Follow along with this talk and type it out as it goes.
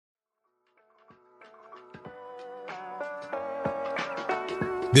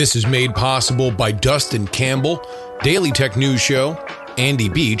This is made possible by Dustin Campbell, Daily Tech News Show, Andy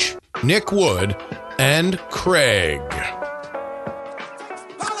Beach, Nick Wood, and Craig.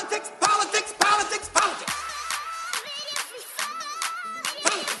 Politics, politics, politics, politics.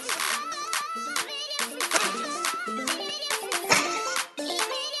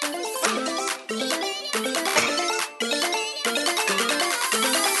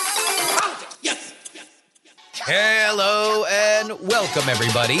 Yes. Hello and welcome,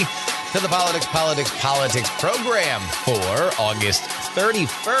 everybody, to the Politics program for August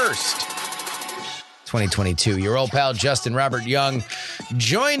 31st, 2022. Your old pal, Justin Robert Young,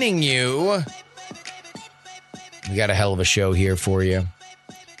 joining you. We got a hell of a show here for you.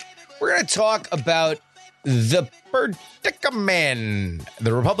 We're going to talk about the predicament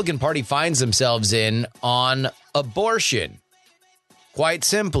the Republican Party finds themselves in on abortion. Quite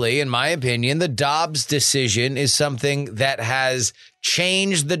simply, in my opinion, the Dobbs decision is something that has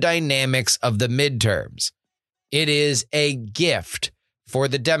changed the dynamics of the midterms. It is a gift for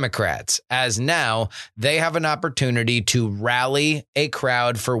the Democrats, as now they have an opportunity to rally a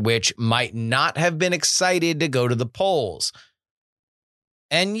crowd for which might not have been excited to go to the polls.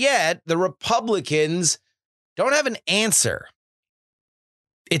 And yet, the Republicans don't have an answer.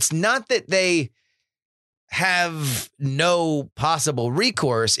 It's not that they have no possible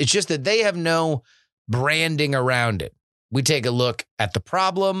recourse. It's just that they have no branding around it. We take a look at the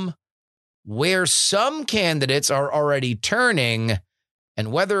problem, where some candidates are already turning,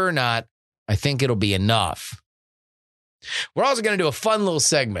 and whether or not I think it'll be enough. We're also going to do a fun little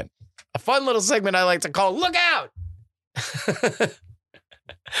segment I like to call Look Out!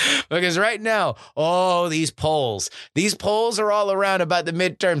 Because right now, these polls are all around about the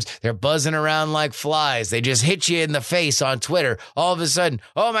midterms. They're buzzing around like flies. They just hit you in the face on Twitter. All of a sudden,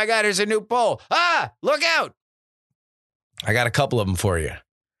 oh my God, there's a new poll. Look out. I got a couple of them for you.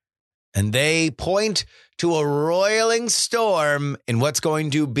 And they point to a roiling storm in what's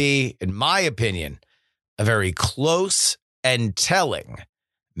going to be, in my opinion, a very close and telling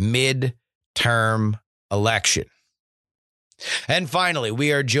midterm election. And finally,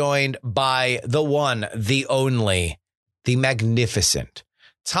 we are joined by the one, the only, the magnificent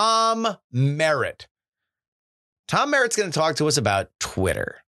Tom Merritt. Tom Merritt's going to talk to us about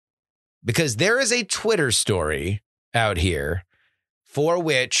Twitter, because there is a Twitter story out here for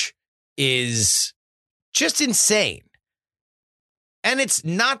which is just insane. And it's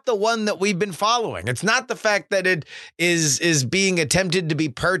not the one that we've been following. It's not the fact that it is being attempted to be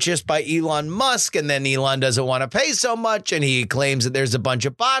purchased by Elon Musk, and then Elon doesn't want to pay so much, and he claims that there's a bunch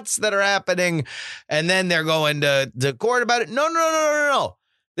of bots that are happening, and then they're going to court about it. No.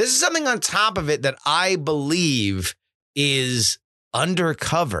 This is something on top of it that I believe is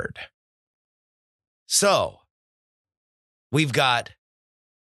undercovered. So, we've got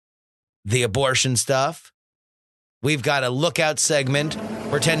the abortion stuff. We've got a lookout segment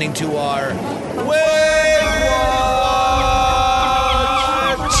pretending to our Wait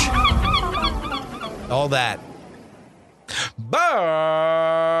Watch. All that. But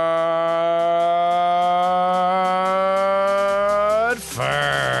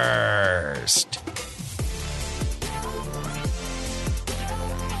first,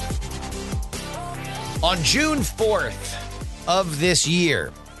 on June 4th of this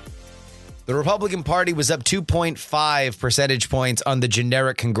year, the Republican Party was up 2.5 percentage points on the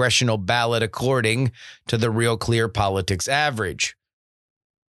generic congressional ballot, according to the Real Clear Politics average.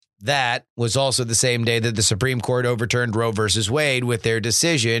 That was also the same day that the Supreme Court overturned Roe versus Wade with their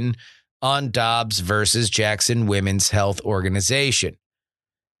decision on Dobbs versus Jackson Women's Health Organization.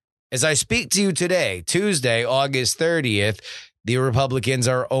 As I speak to you today, Tuesday, August 30th, the Republicans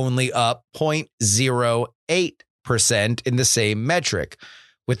are only up 0.08% in the same metric,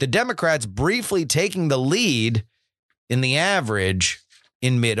 with the Democrats briefly taking the lead in the average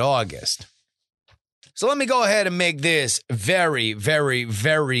in mid-August. So let me go ahead and make this very, very,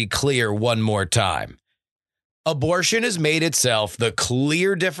 very clear one more time. Abortion has made itself the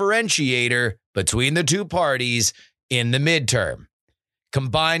clear differentiator between the two parties in the midterm,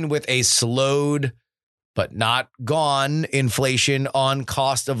 combined with a slowed but not gone inflation on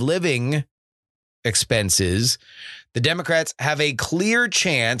cost of living expenses. The Democrats have a clear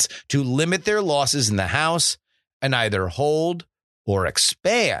chance to limit their losses in the House and either hold or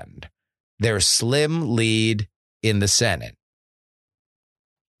expand their slim lead in the Senate.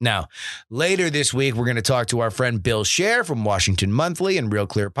 Now, later this week, we're going to talk to our friend Bill Scher from Washington Monthly and Real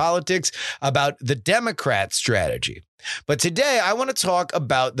Clear Politics about the Democrat strategy. But today, I want to talk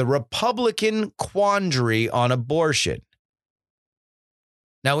about the Republican quandary on abortion.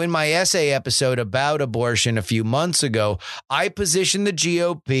 Now, in my essay episode about abortion a few months ago, I positioned the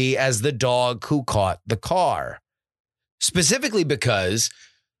GOP as the dog who caught the car, specifically because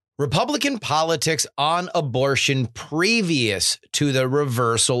Republican politics on abortion previous to the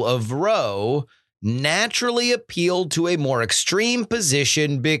reversal of Roe naturally appealed to a more extreme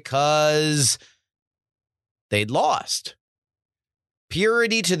position because they'd lost.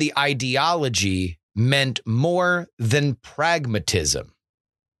 Purity to the ideology meant more than pragmatism.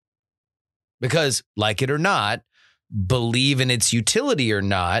 Because, like it or not, believe in its utility or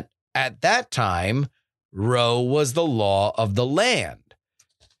not, at that time, Roe was the law of the land.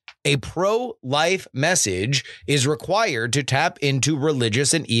 A pro-life message is required to tap into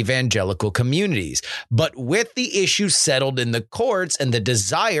religious and evangelical communities. But with the issue settled in the courts and the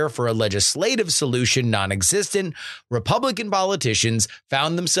desire for a legislative solution non-existent, Republican politicians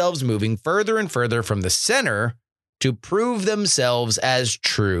found themselves moving further and further from the center to prove themselves as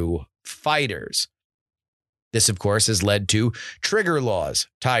true fighters. This, of course, has led to trigger laws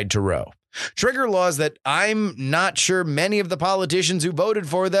tied to Roe. Trigger laws that I'm not sure many of the politicians who voted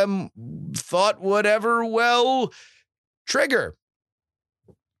for them thought would ever, well, trigger.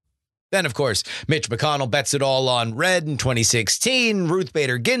 Then, of course, Mitch McConnell bets it all on red in 2016. Ruth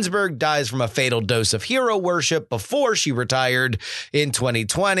Bader Ginsburg dies from a fatal dose of hero worship before she retired in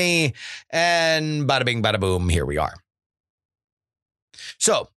 2020. And bada bing, bada boom, here we are.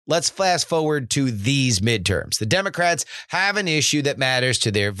 So let's fast forward to these midterms. The Democrats have an issue that matters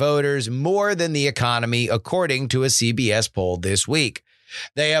to their voters more than the economy, according to a CBS poll this week.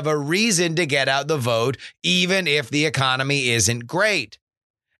 They have a reason to get out the vote, even if the economy isn't great.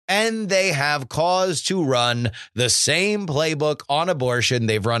 And they have cause to run the same playbook on abortion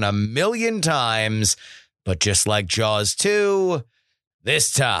they've run 1,000,000 times. But just like Jaws 2,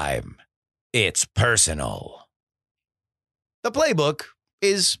 this time it's personal. The playbook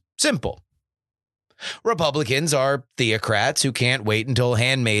is simple. Republicans are theocrats who can't wait until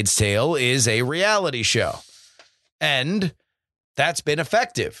Handmaid's Tale is a reality show. And that's been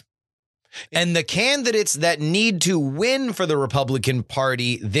effective. And the candidates that need to win for the Republican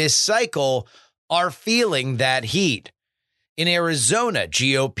Party this cycle are feeling that heat. In Arizona,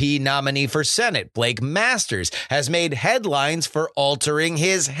 GOP nominee for Senate, Blake Masters, has made headlines for altering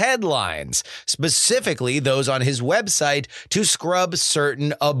his headlines, specifically those on his website, to scrub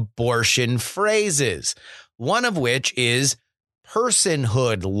certain abortion phrases, one of which is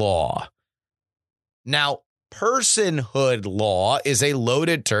personhood law. Now, personhood law is a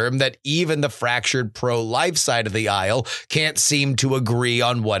loaded term that even the fractured pro-life side of the aisle can't seem to agree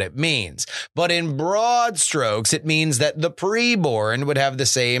on what it means. But in broad strokes, it means that the preborn would have the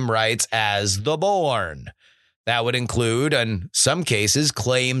same rights as the born. That would include, in some cases,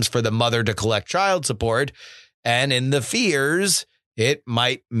 claims for the mother to collect child support. And in the fears, it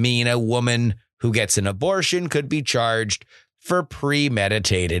might mean a woman who gets an abortion could be charged for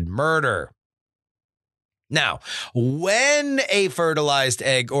premeditated murder. Now, when a fertilized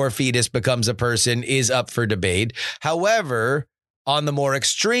egg or fetus becomes a person is up for debate. However, on the more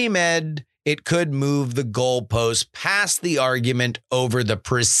extreme end, it could move the goalposts past the argument over the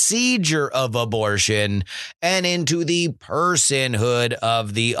procedure of abortion and into the personhood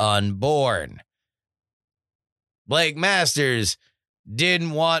of the unborn. Blake Masters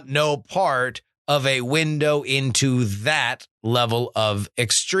didn't want no part of a window into that level of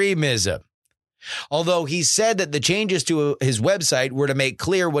extremism. Although he said that the changes to his website were to make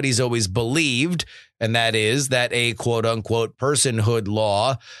clear what he's always believed, and that is that a quote-unquote personhood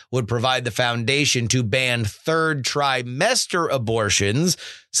law would provide the foundation to ban third trimester abortions,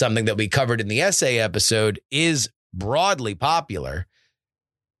 something that we covered in the essay episode, is broadly popular.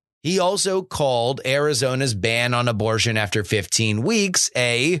 He also called Arizona's ban on abortion after 15 weeks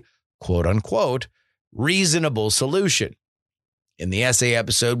a quote-unquote reasonable solution. In the essay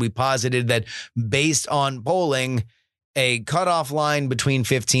episode, we posited that based on polling, a cutoff line between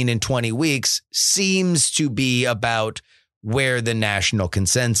 15 and 20 weeks seems to be about where the national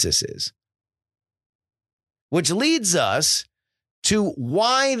consensus is. Which leads us to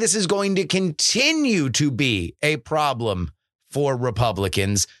why this is going to continue to be a problem for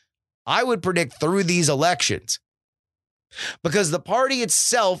Republicans, I would predict through these elections. Because the party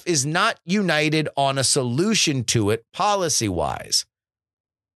itself is not united on a solution to it policy-wise.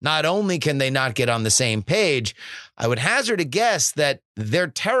 Not only can they not get on the same page, I would hazard a guess that they're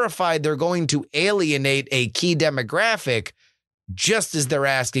terrified they're going to alienate a key demographic just as they're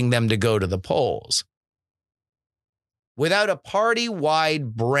asking them to go to the polls. Without a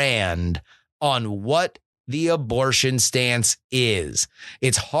party-wide brand on what the abortion stance is,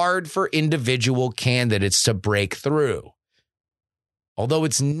 it's hard for individual candidates to break through. Although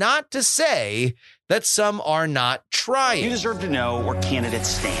it's not to say that some are not trying. You deserve to know where candidates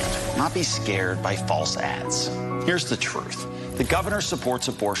stand, not be scared by false ads. Here's the truth. The governor supports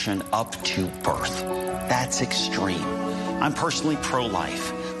abortion up to birth. That's extreme. I'm personally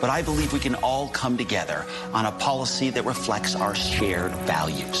pro-life, but I believe we can all come together on a policy that reflects our shared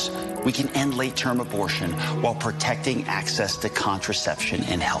values. We can end late-term abortion while protecting access to contraception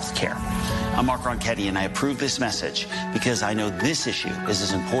and health care. I'm Mark Ronchetti, and I approve this message because I know this issue is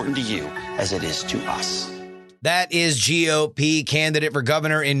as important to you as it is to us. That is GOP candidate for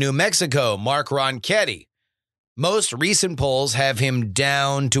governor in New Mexico, Mark Ronchetti. Most recent polls have him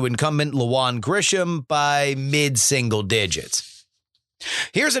down to incumbent LaJuan Grisham by mid-single digits.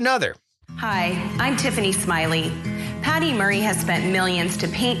 Here's another. Hi, I'm Tiffany Smiley. Patty Murray has spent millions to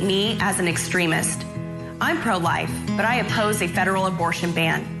paint me as an extremist. I'm pro-life, but I oppose a federal abortion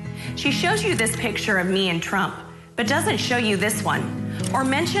ban. She shows you this picture of me and Trump, but doesn't show you this one, or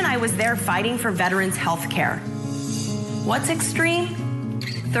mention I was there fighting for veterans' health care. What's extreme?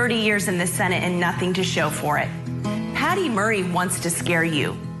 30 years in the Senate and nothing to show for it. Patty Murray wants to scare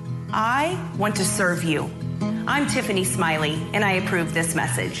you. I want to serve you. I'm Tiffany Smiley, and I approve this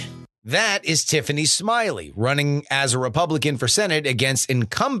message. That is Tiffany Smiley running as a Republican for Senate against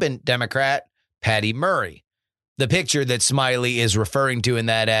incumbent Democrat Patty Murray. The picture that Smiley is referring to in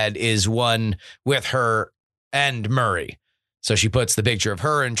that ad is one with her and Murray. So she puts the picture of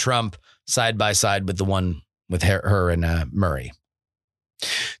her and Trump side by side with the one with her and Murray.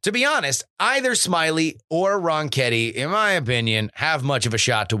 To be honest, either Smiley or Ronchetti, in my opinion, have much of a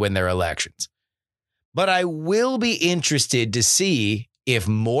shot to win their elections. But I will be interested to see if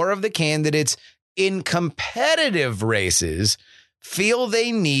more of the candidates in competitive races feel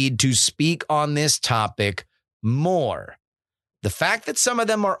they need to speak on this topic more. The fact that some of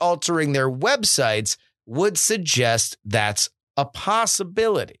them are altering their websites would suggest that's a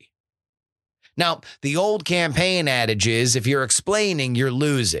possibility. Now, the old campaign adage is if you're explaining, you're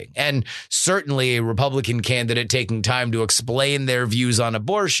losing. And certainly a Republican candidate taking time to explain their views on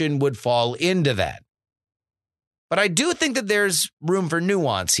abortion would fall into that. But I do think that there's room for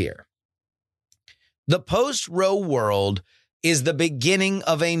nuance here. The post-Roe world is the beginning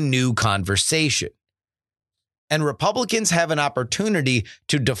of a new conversation. And Republicans have an opportunity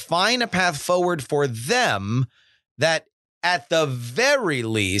to define a path forward for them that, at the very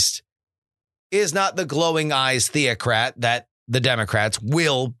least, is not the glowing eyes theocrat that the Democrats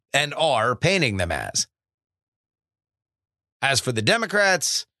will and are painting them as. As for the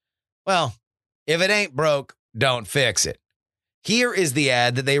Democrats, well, if it ain't broke, don't fix it. Here is the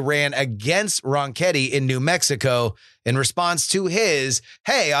ad that they ran against Ronchetti in New Mexico in response to his,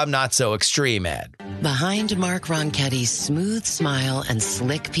 "Hey, I'm not so extreme" ad. Behind Mark Ronchetti's smooth smile and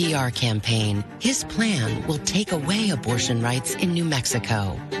slick PR campaign, his plan will take away abortion rights in New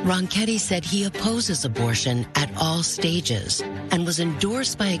Mexico. Ronchetti said he opposes abortion at all stages and was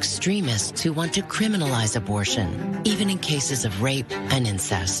endorsed by extremists who want to criminalize abortion, even in cases of rape and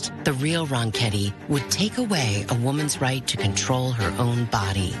incest. The real Ronchetti would take away a woman's right to control her own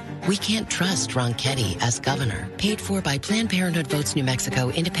body. We can't trust Ronchetti as governor. Paid for by Planned Parenthood Votes New Mexico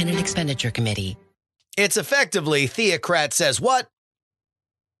Independent Expenditure Committee. It's effectively theocrat says what?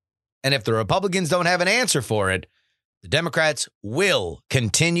 And if the Republicans don't have an answer for it, the Democrats will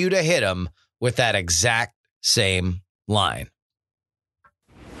continue to hit them with that exact same line.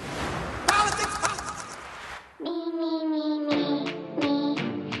 Politics, politics.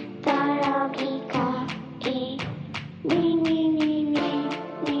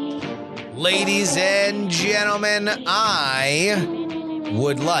 Ladies and gentlemen, I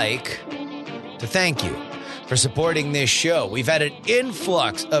would like to thank you for supporting this show. We've had an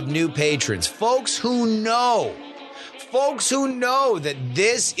influx of new patrons, folks who know that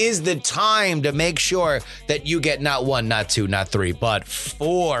this is the time to make sure that you get not one, not two, not three, but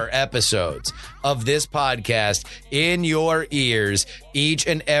 4 episodes of this podcast in your ears each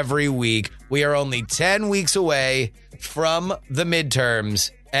and every week. We are only 10 weeks away from the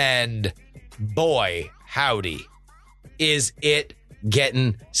midterms, and boy, howdy, is it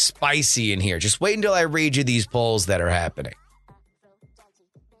getting spicy in here. Just wait until I read you these polls that are happening.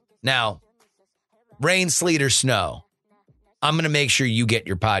 Now, rain, sleet, or snow, I'm going to make sure you get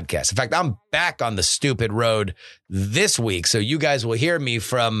your podcast. In fact, I'm back on the stupid road this week, so you guys will hear me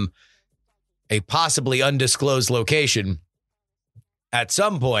from a possibly undisclosed location at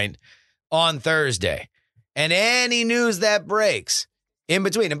some point on Thursday. And any news that breaks in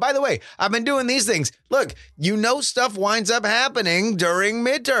between. And by the way, I've been doing these things. Look, stuff winds up happening during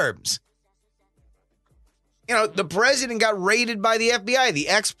midterms. The president got raided by the FBI. The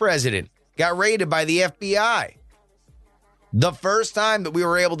ex-president got raided by the FBI. The first time that we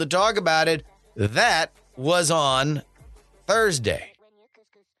were able to talk about it, that was on Thursday.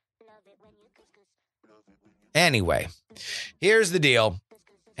 Anyway, here's the deal.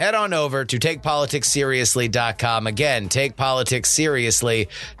 Head on over to TakePoliticsSeriously.com. Again,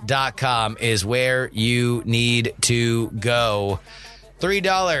 TakePoliticsSeriously.com is where you need to go.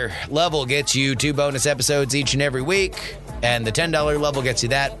 $3 level gets you 2 bonus episodes each and every week. And the $10 level gets you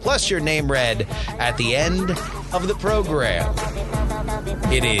that, plus your name read at the end of the program.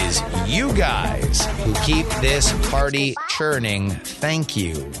 It is you guys who keep this party churning. Thank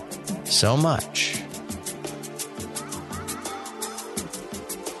you so much.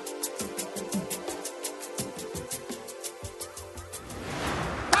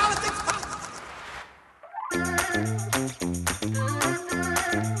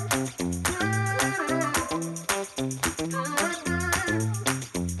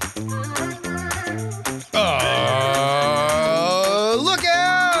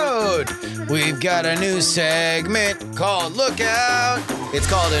 Got a new segment called Look Out. It's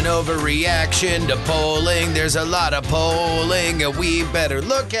called an overreaction to polling. There's a lot of polling and we better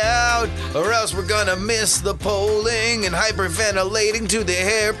look out or else we're gonna miss the polling and hyperventilating to the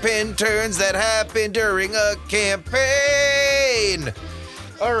hairpin turns that happen during a campaign.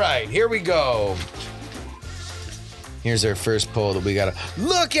 All right, here we go. Here's our first poll that we gotta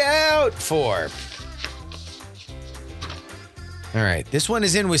look out for. All right, this one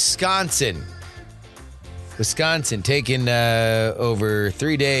is in Wisconsin. Wisconsin taken over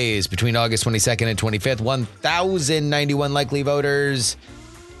 3 days between August 22nd and 25th. 1,091 likely voters.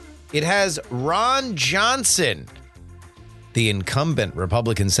 It has Ron Johnson, the incumbent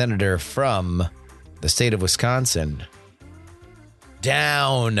Republican senator from the state of Wisconsin,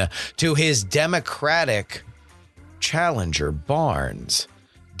 down to his Democratic challenger, Barnes,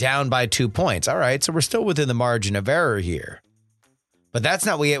 down by 2 points. All right, so we're still within the margin of error here. But that's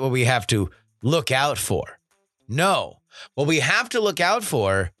not what we have to look out for. No, what we have to look out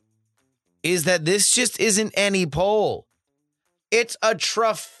for is that this just isn't any poll. It's a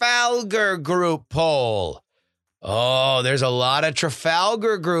Trafalgar Group poll. Oh, there's a lot of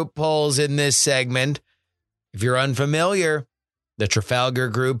Trafalgar Group polls in this segment. If you're unfamiliar, the Trafalgar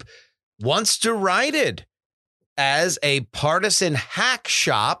Group, once derided as a partisan hack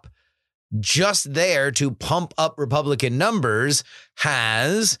shop just there to pump up Republican numbers,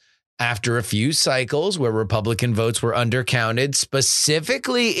 has, after a few cycles where Republican votes were undercounted,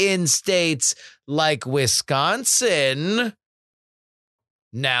 specifically in states like Wisconsin,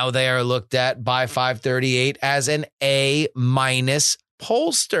 now they are looked at by 538 as an A-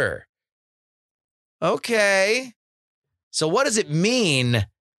 pollster. Okay. So what does it mean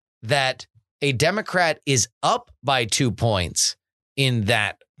that a Democrat is up by 2 points in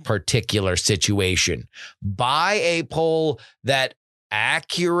that particular situation by a poll that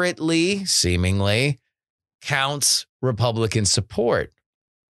accurately, seemingly, counts Republican support?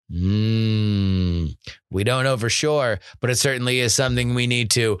 We don't know for sure, but it certainly is something we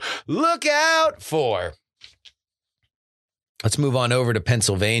need to look out for. Let's move on over to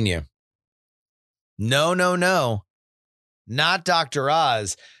Pennsylvania. No. Not Dr.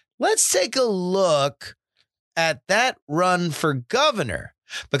 Oz. Let's take a look at that run for governor,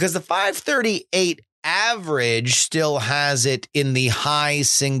 because the 538 average still has it in the high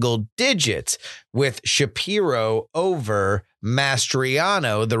single digits with Shapiro over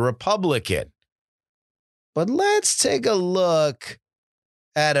Mastriano, the Republican. But let's take a look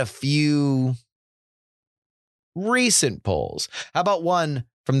at a few recent polls. How about one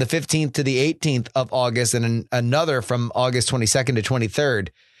from the 15th to the 18th of August and another from August 22nd to 23rd?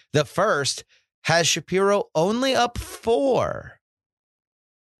 The first has Shapiro only up 4.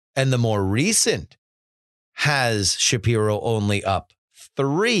 And the more recent has Shapiro only up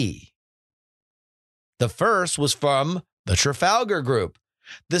 3. The first was from the Trafalgar Group.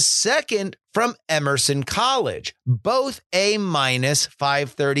 The second from Emerson College, both A-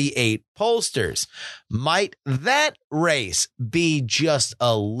 538 pollsters. Might that race be just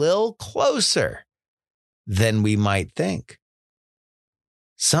a little closer than we might think?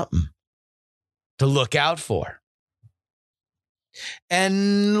 Something to look out for.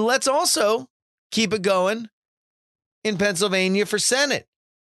 And let's also keep it going in Pennsylvania for Senate.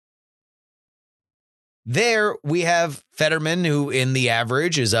 There we have Fetterman, who in the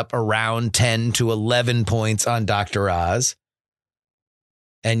average is up around 10 to 11 points on Dr. Oz.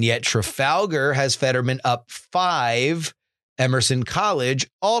 And yet Trafalgar has Fetterman up 5. Emerson College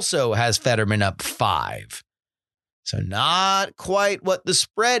also has Fetterman up 5. So not quite what the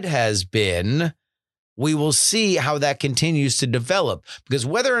spread has been. We will see how that continues to develop, because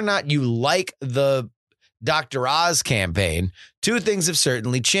whether or not you like the Dr. Oz campaign, two things have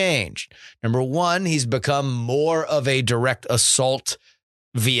certainly changed. Number one, he's become more of a direct assault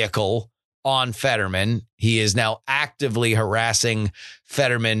vehicle on Fetterman. He is now actively harassing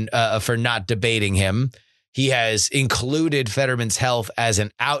Fetterman for not debating him. He has included Fetterman's health as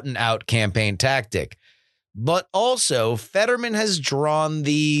an out-and-out campaign tactic. But also, Fetterman has drawn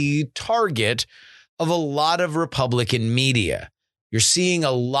the target of a lot of Republican media. You're seeing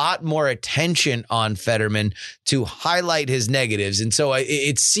a lot more attention on Fetterman to highlight his negatives. And so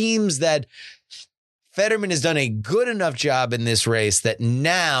it seems that Fetterman has done a good enough job in this race that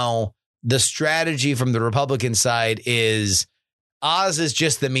now the strategy from the Republican side is Oz is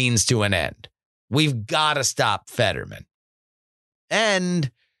just the means to an end. We've got to stop Fetterman. And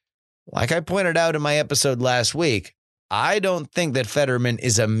like I pointed out in my episode last week, I don't think that Fetterman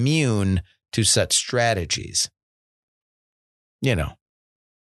is immune to such strategies. You know,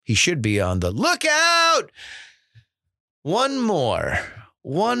 he should be on the lookout. One more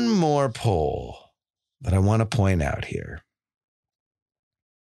poll that I want to point out here.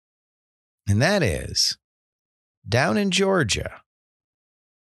 And that is down in Georgia.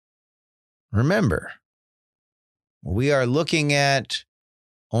 Remember, we are looking at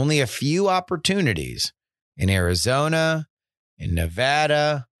only a few opportunities in Arizona, in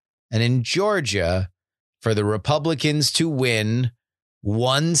Nevada, and in Georgia for the Republicans to win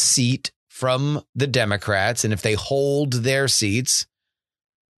one seat from the Democrats. And if they hold their seats,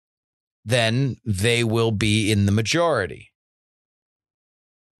 then they will be in the majority.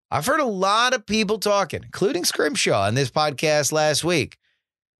 I've heard a lot of people talking, including Scrimshaw in this podcast last week,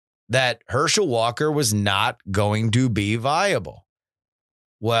 that Herschel Walker was not going to be viable.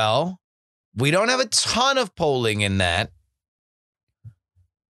 Well, we don't have a ton of polling in that.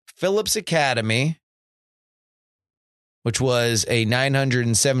 Phillips Academy, which was a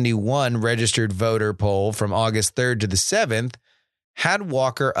 971 registered voter poll from August 3rd to the 7th, had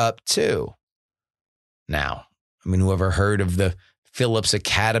Walker up too. Now, I mean, whoever heard of the Phillips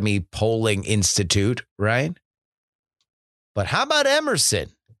Academy Polling Institute, right? But how about Emerson?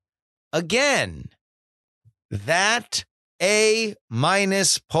 Again, that A-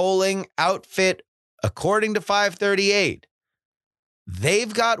 polling outfit, according to 538,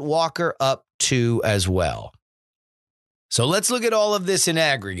 they've got Walker up too as well. So let's look at all of this in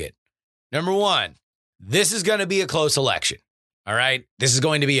aggregate. Number one, this is going to be a close election. All right. This is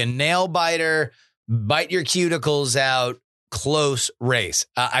going to be a nail biter, bite your cuticles out, close race.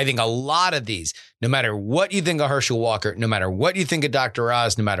 I think a lot of these, no matter what you think of Herschel Walker, no matter what you think of Dr.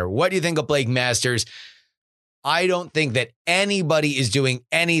 Oz, no matter what you think of Blake Masters, I don't think that anybody is doing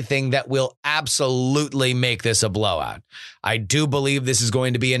anything that will absolutely make this a blowout. I do believe this is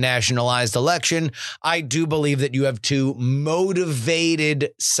going to be a nationalized election. I do believe that you have two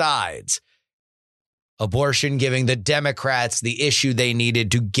motivated sides. Abortion giving the Democrats the issue they needed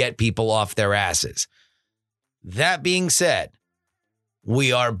to get people off their asses. That being said,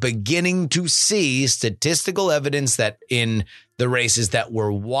 we are beginning to see statistical evidence that in the races that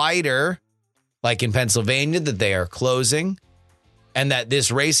were wider, like in Pennsylvania, that they are closing, and that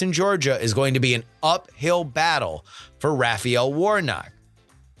this race in Georgia is going to be an uphill battle for Raphael Warnock.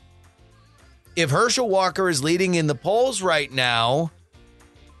 If Herschel Walker is leading in the polls right now,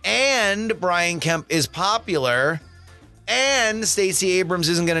 and Brian Kemp is popular, and Stacey Abrams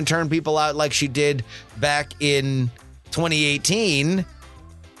isn't going to turn people out like she did back in 2018,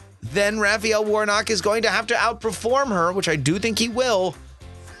 then Raphael Warnock is going to have to outperform her, which I do think he will.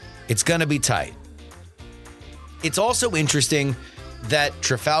 It's going to be tight. It's also interesting that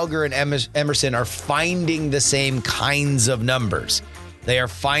Trafalgar and Emerson are finding the same kinds of numbers. They are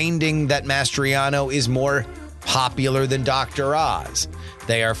finding that Mastriano is more popular than Dr. Oz.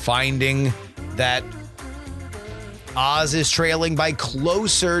 They are finding that Oz is trailing by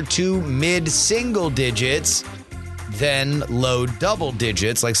closer to mid-single digits than low double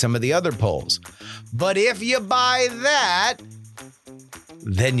digits like some of the other polls. But if you buy that,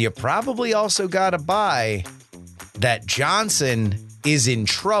 then you probably also got to buy that Johnson is in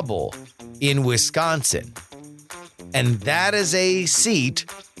trouble in Wisconsin. And that is a seat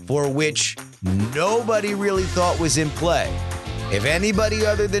for which nobody really thought was in play. If anybody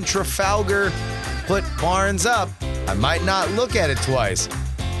other than Trafalgar put Barnes up, I might not look at it twice.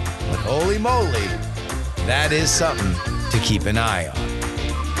 But holy moly, that is something to keep an eye on.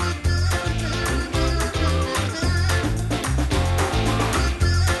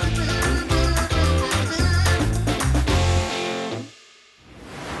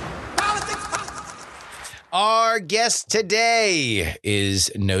 Our guest today is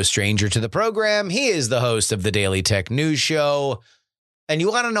no stranger to the program. He is the host of the Daily Tech News Show. And you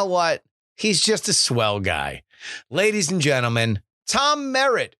want to know what? He's just a swell guy. Ladies and gentlemen, Tom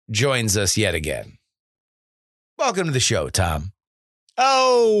Merritt joins us yet again. Welcome to the show, Tom.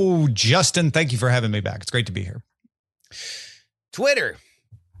 Oh, Justin, thank you for having me back. It's great to be here. Twitter,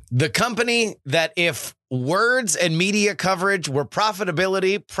 the company that if words and media coverage were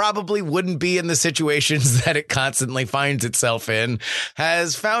profitability, probably wouldn't be in the situations that it constantly finds itself in,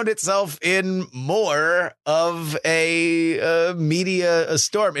 has found itself in more of a media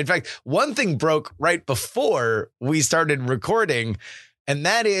storm. In fact, one thing broke right before we started recording, and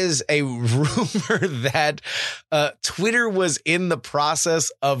that is a rumor that Twitter was in the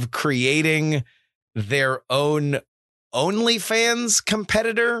process of creating their own OnlyFans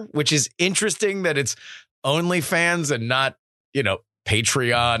competitor, which is interesting that it's OnlyFans and not,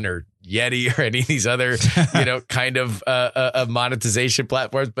 Patreon or Yeti or any of these other, kind of monetization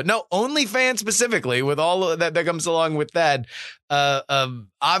platforms. But no, OnlyFans specifically, with all of that comes along with that.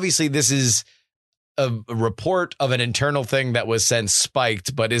 Obviously, this is a report of an internal thing that was since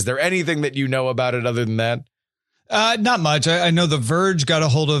spiked. But is there anything that you know about it other than that? Not much. I know The Verge got a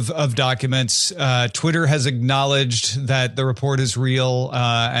hold of documents. Twitter has acknowledged that the report is real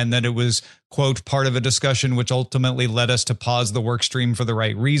and that it was, quote, part of a discussion which ultimately led us to pause the work stream for the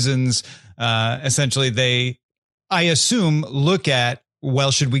right reasons. Essentially, they, I assume, look at,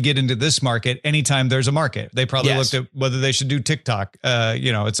 well, should we get into this market anytime there's a market? They probably looked at whether they should do TikTok,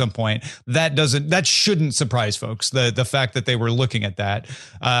 at some point. That shouldn't surprise folks. The fact that they were looking at that.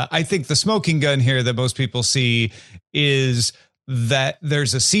 I think the smoking gun here that most people see is that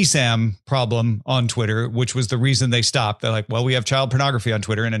there's a CSAM problem on Twitter, which was the reason they stopped. They're like, well, we have child pornography on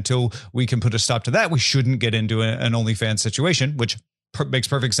Twitter, and until we can put a stop to that, we shouldn't get into an OnlyFans situation, which makes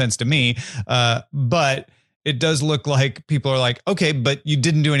perfect sense to me. But it does look like people are like, okay, but you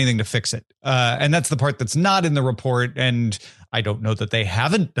didn't do anything to fix it. And that's the part that's not in the report. And I don't know that they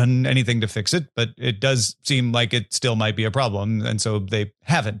haven't done anything to fix it, but it does seem like it still might be a problem. And so they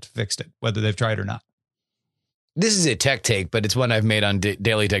haven't fixed it, whether they've tried or not. This is a tech take, but it's one I've made on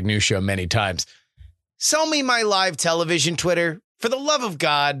Daily Tech News Show many times. Sell me my live television Twitter. For the love of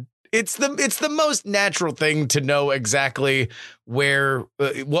God. It's the most natural thing to know exactly where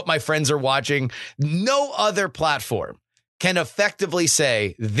what my friends are watching. No other platform can effectively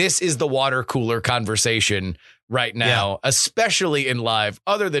say this is the water cooler conversation right now, especially in live,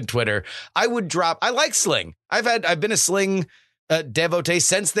 other than Twitter. I like Sling. I've been a Sling devotee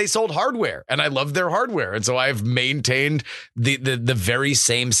since they sold hardware, and I love their hardware, and so I've maintained the very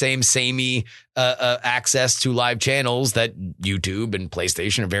samey access to live channels that YouTube and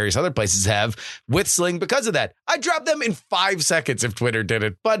PlayStation and various other places have with Sling because of that. I dropped them in 5 seconds if Twitter did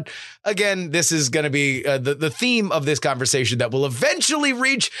it. But again, this is going to be the theme of this conversation that will eventually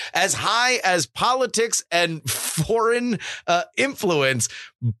reach as high as politics and foreign influence.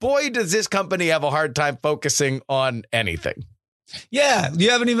 Boy, does this company have a hard time focusing on anything. Yeah, you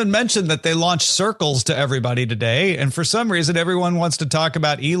haven't even mentioned that they launched Circles to everybody today. And for some reason, everyone wants to talk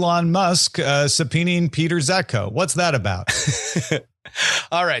about Elon Musk subpoenaing Peter Zatko. What's that about?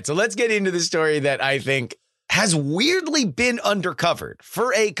 All right, so let's get into the story that I think has weirdly been undercovered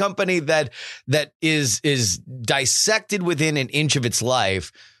for a company that is dissected within an inch of its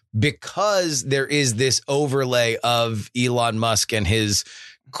life, because there is this overlay of Elon Musk and his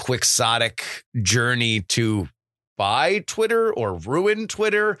quixotic journey to buy Twitter or ruin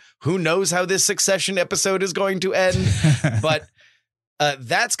Twitter. Who knows how this Succession episode is going to end? But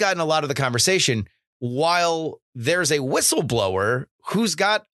that's gotten a lot of the conversation, while there's a whistleblower who's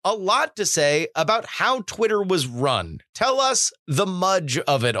got a lot to say about how Twitter was run. Tell us the Mudge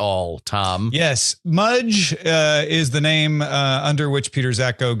of it all, Tom. Yes, Mudge is the name under which Peter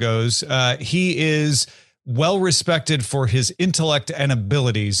Zatko goes. He is well respected for his intellect and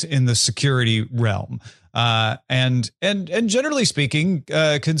abilities in the security realm. And generally speaking,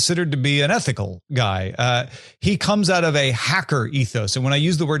 considered to be an ethical guy. He comes out of a hacker ethos. And when I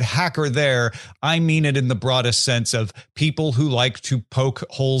use the word hacker there, I mean it in the broadest sense of people who like to poke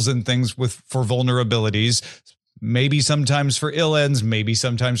holes in things for vulnerabilities, maybe sometimes for ill ends, maybe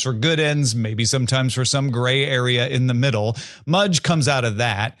sometimes for good ends, maybe sometimes for some gray area in the middle. Mudge comes out of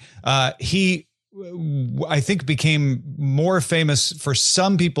that. He, I think, became more famous for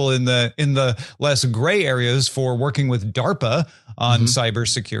some people in the less gray areas for working with DARPA on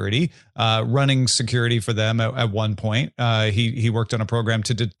cybersecurity, running security for them at one point. He worked on a program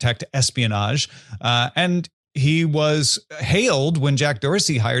to detect espionage, and he was hailed when Jack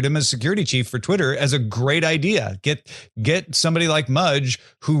Dorsey hired him as security chief for Twitter as a great idea. Get somebody like Mudge,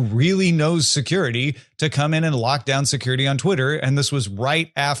 who really knows security, to come in and lock down security on Twitter. And this was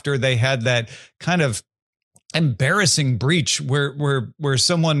right after they had that kind of embarrassing breach where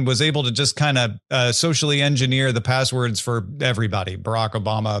someone was able to just kind of socially engineer the passwords for everybody, Barack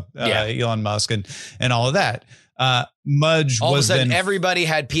Obama, Elon Musk, and all of that. Mudge all was of a sudden then everybody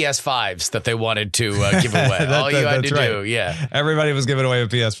had PS5s that they wanted to give away. All you had to do, everybody was giving away a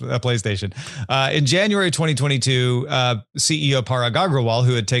PlayStation. In January 2022, CEO Parag Agrawal,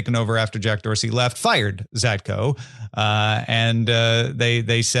 who had taken over after Jack Dorsey left, fired Zatko, and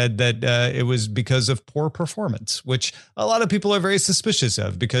they said that it was because of poor performance, which a lot of people are very suspicious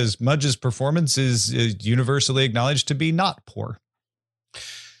of, because Mudge's performance is universally acknowledged to be not poor.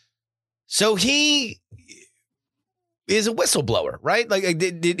 So he is a whistleblower, right? Like,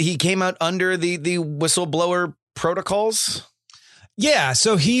 did he came out under the whistleblower protocols? Yeah.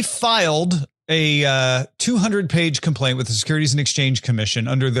 So he filed a 200-page complaint with the Securities and Exchange Commission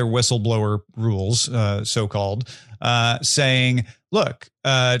under their whistleblower rules, so-called, saying, look,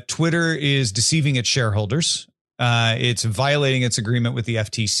 Twitter is deceiving its shareholders. It's violating its agreement with the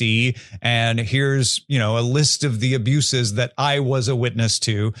FTC. And here's, a list of the abuses that I was a witness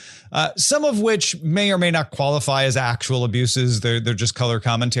to, some of which may or may not qualify as actual abuses. They're just color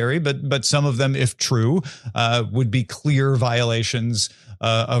commentary, but some of them, if true, would be clear violations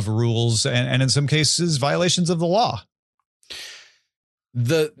of rules and in some cases violations of the law.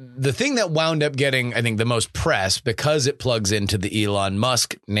 The thing that wound up getting, I think, the most press, because it plugs into the Elon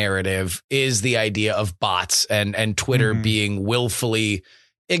Musk narrative, is the idea of bots and Twitter being willfully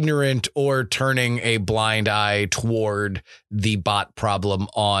ignorant or turning a blind eye toward the bot problem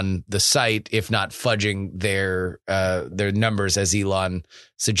on the site, if not fudging their numbers, as Elon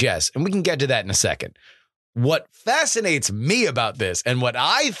suggests. And we can get to that in a second. What fascinates me about this, and what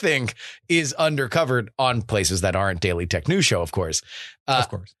I think is undercovered on places that aren't Daily Tech News Show, of course,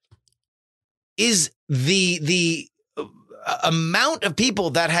 is the amount of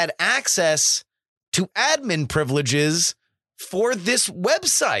people that had access to admin privileges for this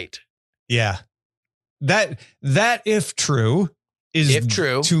website. Yeah, that if true, is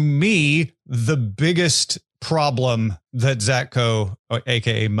to me the biggest problem that Zatko,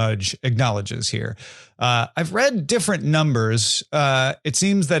 aka Mudge, acknowledges here. I've read different numbers. It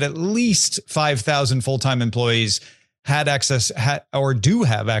seems that at least 5,000 full-time employees had access or do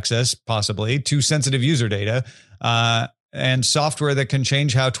have access, possibly, to sensitive user data and software that can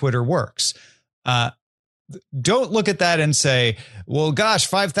change how Twitter works. Don't look at that and say, well, gosh,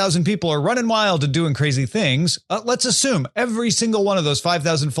 5,000 people are running wild and doing crazy things. Let's assume every single one of those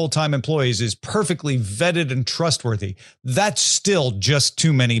 5,000 full-time employees is perfectly vetted and trustworthy. That's still just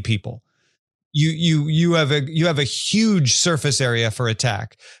too many people. You have a huge surface area for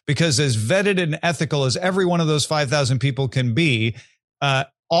attack, because as vetted and ethical as every one of those 5,000 people can be,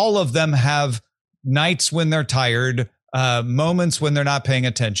 all of them have nights when they're tired, moments when they're not paying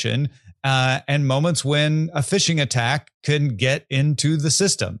attention, and moments when a phishing attack can get into the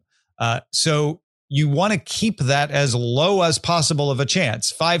system. So you want to keep that as low as possible of a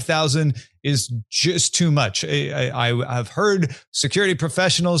chance. 5,000 is just too much. I've heard security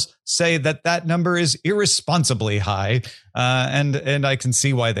professionals say that number is irresponsibly high, and I can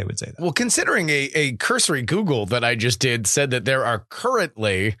see why they would say that. Well, considering a cursory Google that I just did said that there are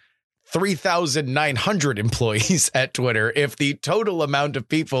currently 3,900 employees at Twitter, if the total amount of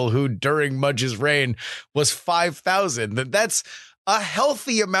people who during Mudge's reign was 5,000, that's a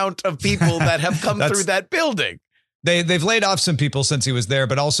healthy amount of people that have come through that building. They've laid off some people since he was there,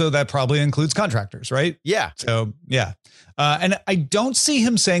 but also that probably includes contractors, right? Yeah. So, yeah. And I don't see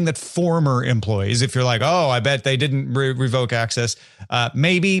him saying that former employees, if you're like, oh, I bet they didn't revoke access,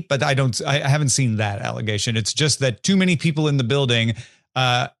 maybe, but I haven't seen that allegation. It's just that too many people in the building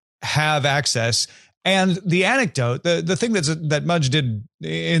have access. And the anecdote, the thing that Mudge did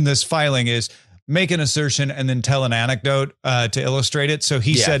in this filing is make an assertion and then tell an anecdote to illustrate it. So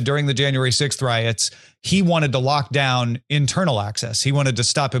he said during the January 6th riots, he wanted to lock down internal access. He wanted to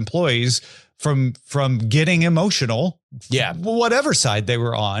stop employees from getting emotional, whatever side they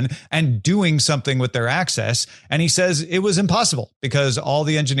were on, and doing something with their access. And he says it was impossible because all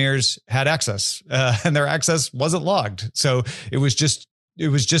the engineers had access and their access wasn't logged. So it was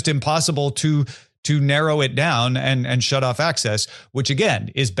just impossible to narrow it down and shut off access, which again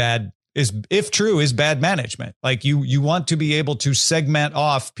is bad. If true, is bad management. Like you want to be able to segment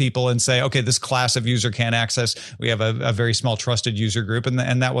off people and say, okay, this class of user can't access. We have a very small trusted user group, and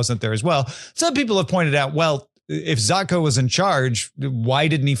that wasn't there as well. Some people have pointed out, well, if Zatko was in charge, why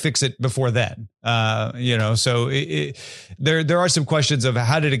didn't he fix it before then? So there are some questions of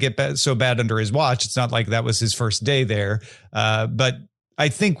how did it get so bad under his watch? It's not like that was his first day there, but I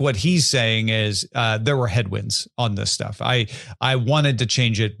think what he's saying is there were headwinds on this stuff. I wanted to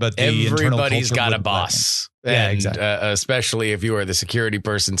change it, but everybody's got a boss. Yeah, And exactly. especially if you are the security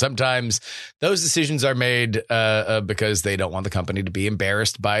person, sometimes those decisions are made because they don't want the company to be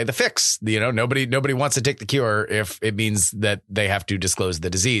embarrassed by the fix. Nobody wants to take the cure if it means that they have to disclose the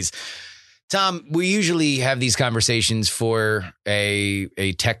disease. Tom, we usually have these conversations for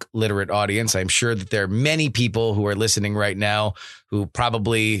a tech literate audience. I'm sure that there are many people who are listening right now who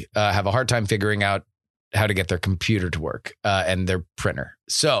probably have a hard time figuring out how to get their computer to work and their printer.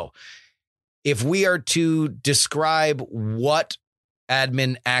 So if we are to describe what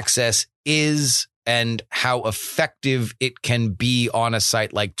admin access is and how effective it can be on a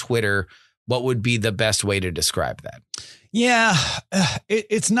site like Twitter, what would be the best way to describe that? Yeah,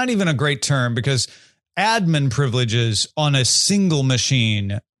 it's not even a great term because admin privileges on a single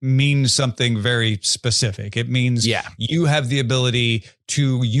machine means something very specific. It means you have the ability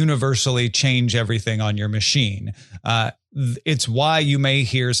to universally change everything on your machine. It's why you may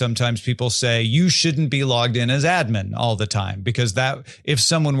hear sometimes people say you shouldn't be logged in as admin all the time, because that if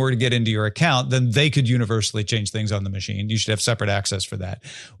someone were to get into your account, then they could universally change things on the machine. You should have separate access for that.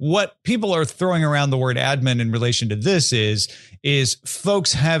 What people are throwing around the word admin in relation to this is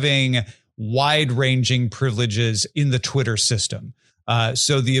folks having wide-ranging privileges in the Twitter system.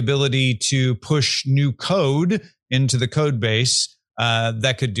 So the ability to push new code into the code base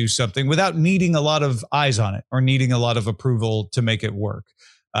that could do something without needing a lot of eyes on it or needing a lot of approval to make it work.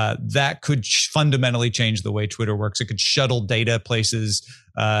 That could fundamentally change the way Twitter works. It could shuttle data places.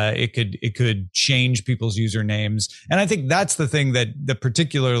 It could change people's usernames. And I think that's the thing that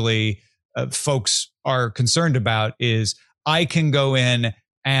particularly folks are concerned about is I can go in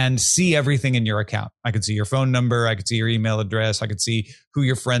and see everything in your account. I could see your phone number. I could see your email address. I could see who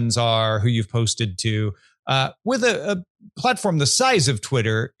your friends are, who you've posted to. With a platform the size of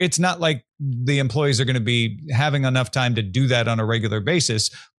Twitter, it's not like the employees are going to be having enough time to do that on a regular basis.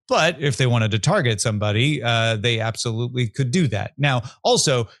 But if they wanted to target somebody, they absolutely could do that. Now,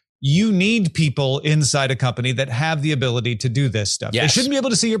 also, you need people inside a company that have the ability to do this stuff. Yes. They shouldn't be able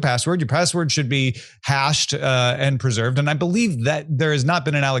to see your password. Your password should be hashed and preserved. And I believe that there has not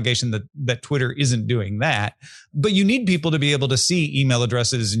been an allegation that Twitter isn't doing that. But you need people to be able to see email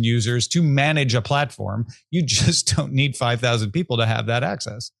addresses and users to manage a platform. You just don't need 5,000 people to have that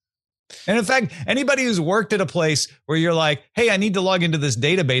access. And in fact, anybody who's worked at a place where you're like, hey, I need to log into this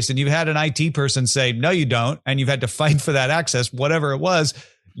database, and you've had an IT person say, no, you don't, and you've had to fight for that access, whatever it was,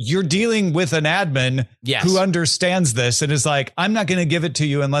 you're dealing with an admin who understands this and is like, I'm not going to give it to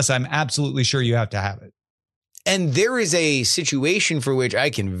you unless I'm absolutely sure you have to have it. And there is a situation for which I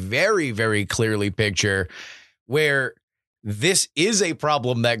can very, very clearly picture where this is a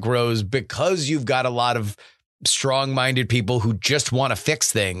problem that grows because you've got a lot of strong-minded people who just want to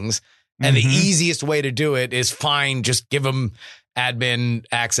fix things. And the easiest way to do it is fine, just give them admin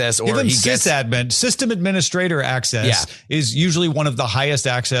access, or even he gets sysadmin. System administrator access is usually one of the highest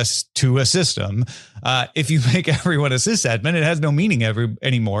access to a system. If you make everyone a sysadmin, it has no meaning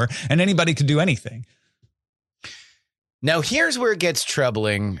anymore, and anybody can do anything. Now, here's where it gets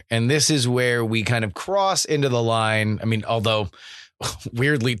troubling, and this is where we kind of cross into the line. I mean, although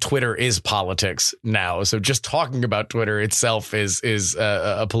weirdly, Twitter is politics now, so just talking about Twitter itself is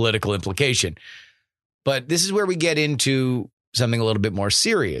a political implication. But this is where we get into something a little bit more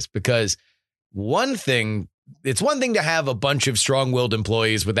serious, because it's one thing to have a bunch of strong-willed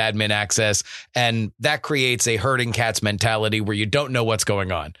employees with admin access, and that creates a herding cats mentality where you don't know what's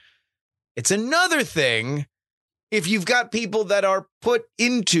going on. It's another thing if you've got people that are put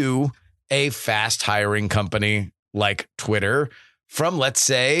into a fast hiring company like Twitter from, let's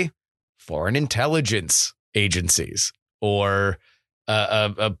say, foreign intelligence agencies or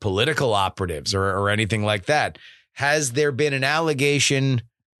political operatives or anything like that. Has there been an allegation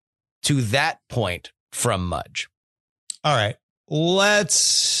to that point from Mudge? All right,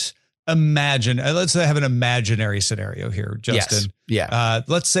 let's imagine. Let's have an imaginary scenario here, Justin. Yes. Yeah.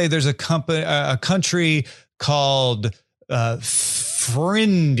 Let's say there's a country called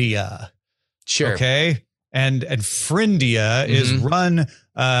Phrygia. Sure. Okay. And Phrygia is run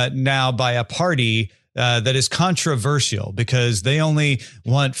now by a party that is controversial because they only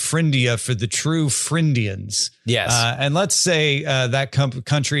want Phrygia for the true Phrygians. Yes. And let's say that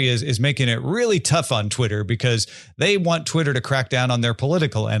country is making it really tough on Twitter because they want Twitter to crack down on their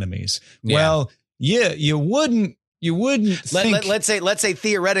political enemies. Yeah. Well, yeah, you wouldn't think. Let's say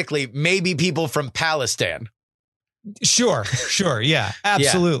theoretically, maybe people from Palestine. Sure. Yeah,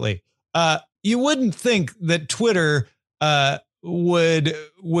 absolutely. Yeah. You wouldn't think that Twitter would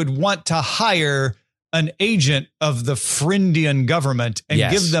want to hire an agent of the Phrygian government and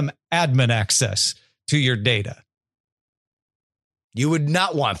give them admin access to your data. You would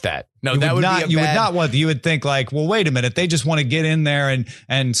not want that. No, You that would would not, be you would not want. You would think like, well, wait a minute. They just want to get in there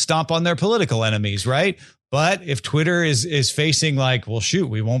and stomp on their political enemies, right? But if Twitter is facing like, well, shoot,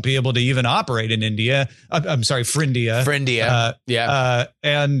 we won't be able to even operate in India. I'm sorry, Frindia.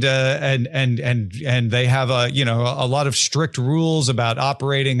 And they have a lot of strict rules about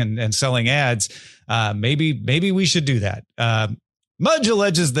operating and selling ads. Maybe we should do that. Mudge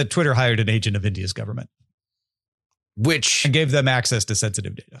alleges that Twitter hired an agent of India's government, which and gave them access to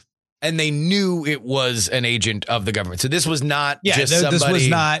sensitive data. And they knew it was an agent of the government. So this was not just somebody. This was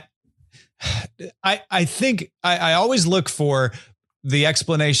not. I think I always look for the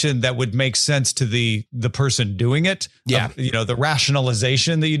explanation that would make sense to the person doing it. Yeah. The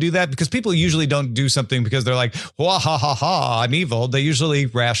rationalization that you do that, because people usually don't do something because they're like, wah, ha, ha, ha, I'm evil. They usually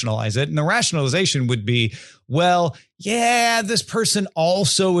rationalize it. And the rationalization would be, well, yeah, this person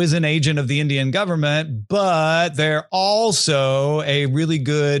also is an agent of the Indian government, but they're also a really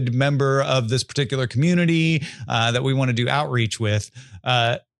good member of this particular community that we want to do outreach with.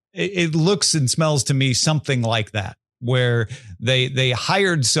 It looks and smells to me something like that, where they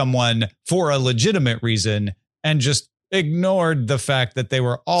hired someone for a legitimate reason and just ignored the fact that they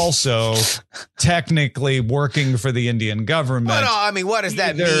were also technically working for the Indian government. What does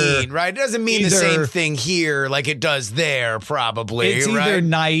that mean, right? It doesn't mean the same thing here like it does there, probably. It's either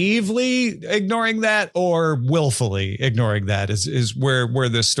naively ignoring that or willfully ignoring that is where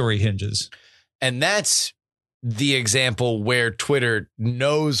this story hinges. And that's the example where Twitter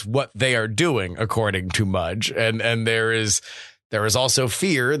knows what they are doing, according to Mudge. And there is also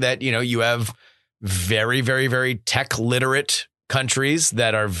fear that, you have very, very, very tech literate countries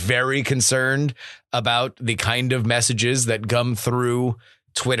that are very concerned about the kind of messages that come through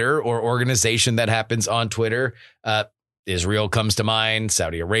Twitter or organization that happens on Twitter. Israel comes to mind.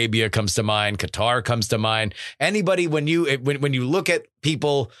 Saudi Arabia comes to mind. Qatar comes to mind. Anybody, when you look at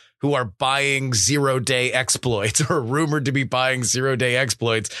people who are buying 0-day exploits or rumored to be buying 0-day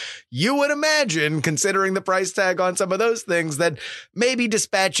exploits, you would imagine, considering the price tag on some of those things, that maybe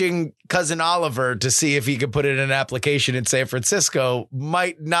dispatching cousin Oliver to see if he could put it in an application in San Francisco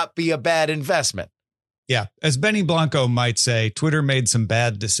might not be a bad investment. Yeah. As Benny Blanco might say, Twitter made some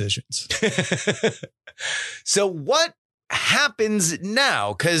bad decisions. So what happens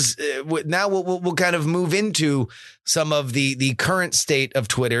now? Because now we'll kind of move into some of the current state of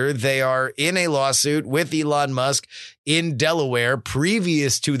Twitter. They are in a lawsuit with Elon Musk in Delaware.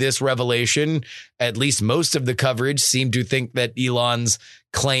 Previous to this revelation, at least most of the coverage seemed to think that Elon's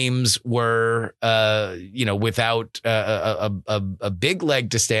claims were, without a big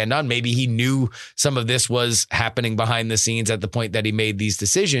leg to stand on. Maybe he knew some of this was happening behind the scenes at the point that he made these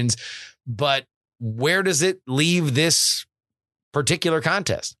decisions. But where does it leave this particular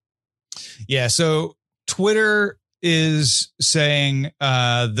contest? Yeah, so Twitter is saying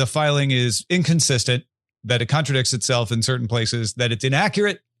the filing is inconsistent, that it contradicts itself in certain places, that it's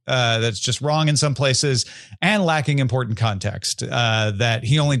inaccurate, that's just wrong in some places, and lacking important context, that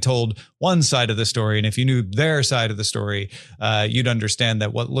he only told one side of the story. And if you knew their side of the story, you'd understand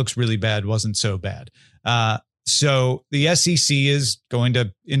that what looks really bad wasn't so bad. So the SEC is going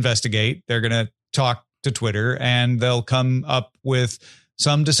to investigate. They're going to talk to Twitter, and they'll come up with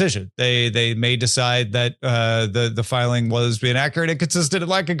some decision. They may decide that the filing was inaccurate, inconsistent,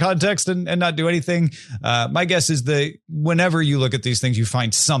 and lacking context, and not do anything. My guess is that whenever you look at these things, you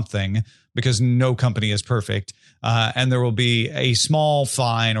find something, because no company is perfect, and there will be a small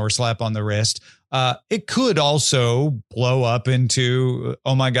fine or slap on the wrist. It could also blow up into,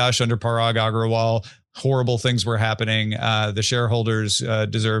 oh my gosh, under Parag Agrawal, horrible things were happening. The shareholders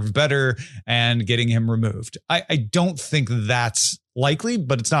deserve better, and getting him removed. I don't think that's likely,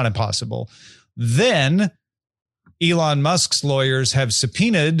 but it's not impossible. Then Elon Musk's lawyers have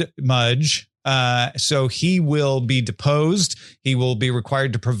subpoenaed Mudge. So he will be deposed. He will be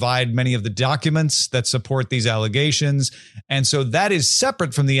required to provide many of the documents that support these allegations. And so that is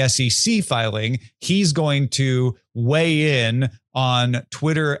separate from the SEC filing. He's going to weigh in on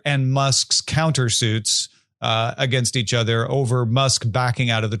Twitter and Musk's countersuits against each other over Musk backing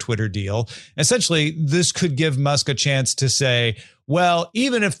out of the Twitter deal. Essentially, this could give Musk a chance to say, well,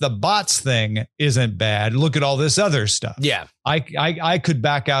 even if the bots thing isn't bad, look at all this other stuff. Yeah, I could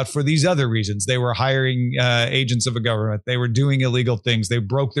back out for these other reasons. They were hiring agents of a government. They were doing illegal things. They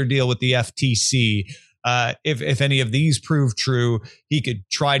broke their deal with the FTC. If any of these prove true, he could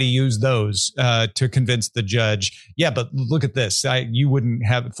try to use those to convince the judge. Yeah, but look at this. You wouldn't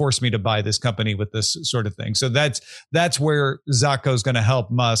have forced me to buy this company with this sort of thing. So that's where Zacco is going to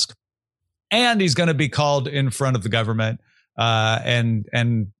help Musk, and he's going to be called in front of the government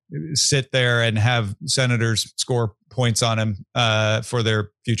and sit there and have senators score points on him for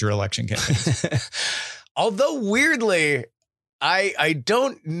their future election campaigns. Although weirdly, I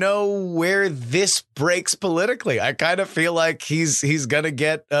don't know where this breaks politically. I kind of feel like he's going to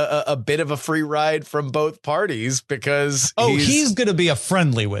get a bit of a free ride from both parties because he's going to be a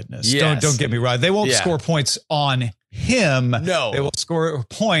friendly witness. Yes. Don't get me wrong. They won't score points on him. No, they will score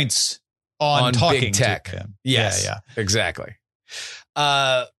points on talking big tech. To him. Yes, yeah, exactly.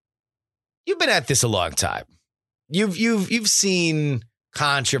 You've been at this a long time. You've seen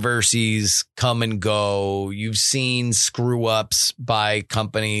controversies come and go. You've seen screw ups by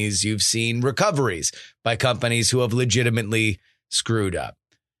companies. You've seen recoveries by companies who have legitimately screwed up.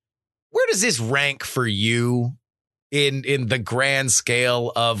 Where does this rank for you in the grand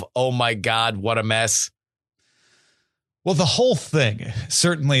scale of, oh my God, what a mess? Well, the whole thing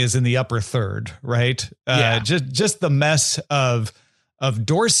certainly is in the upper third, right? Just the mess of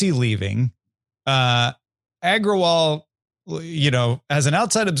Dorsey leaving, Agrawal, as an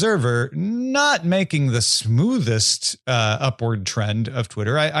outside observer, not making the smoothest upward trend of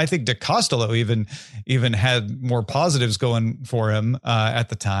Twitter. I think DeCostello even had more positives going for him at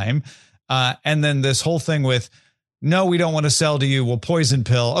the time. And then this whole thing with, no, we don't want to sell to you. We'll poison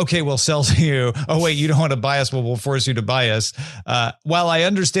pill. Okay, we'll sell to you. Oh, wait, you don't want to buy us. Well, we'll force you to buy us. While I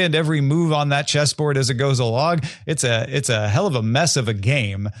understand every move on that chessboard as it goes along, it's a hell of a mess of a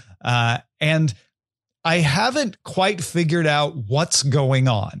game. And I haven't quite figured out what's going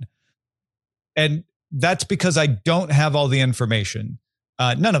on. And that's because I don't have all the information.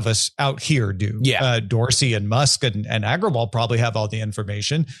 None of us out here do. Yeah. Dorsey and Musk and Agrawal probably have all the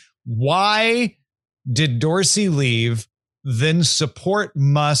information. Why did Dorsey leave, then support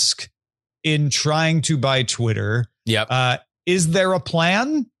Musk in trying to buy Twitter? Yep. Is there a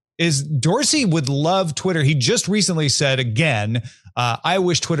plan? Dorsey would love Twitter. He just recently said again, I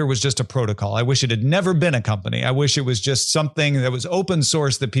wish Twitter was just a protocol. I wish it had never been a company. I wish it was just something that was open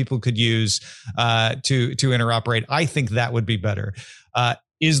source that people could use to interoperate. I think that would be better.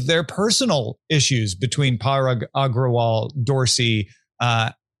 Is there personal issues between Parag Agrawal, Dorsey,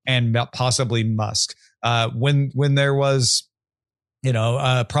 and possibly Musk? When there was,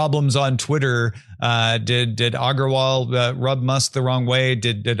 problems on Twitter, did Agrawal rub Musk the wrong way?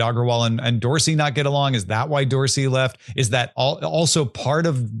 Did Agrawal and Dorsey not get along? Is that why Dorsey left? Is that also part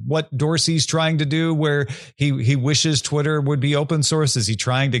of what Dorsey's trying to do, where he wishes Twitter would be open source? Is he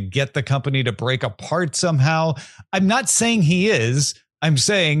trying to get the company to break apart somehow? I'm not saying he is. I'm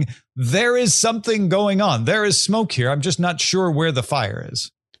saying there is something going on. There is smoke here. I'm just not sure where the fire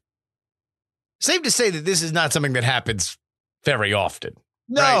is. Safe to say that this is not something that happens very often.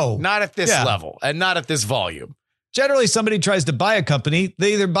 No, right? Not at this level and not at this volume. Generally, somebody tries to buy a company,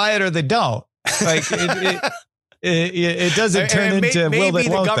 they either buy it or they don't. Like it doesn't turn into maybe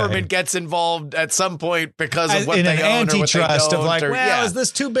the government gets involved at some point because of what in they an own antitrust or what they of don't, like, is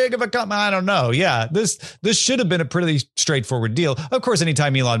this too big of a company? I don't know. Yeah, this should have been a pretty straightforward deal. Of course,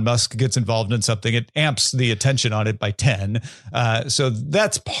 anytime Elon Musk gets involved in something, it amps the attention on it by 10. So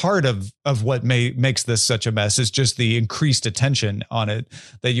that's part of what makes this such a mess, is just the increased attention on it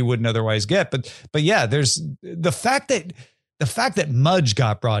that you wouldn't otherwise get. But yeah, there's the fact that Mudge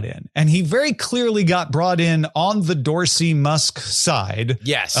got brought in, and he very clearly got brought in on the Dorsey Musk side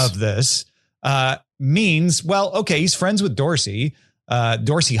of this, means, well, okay, he's friends with Dorsey.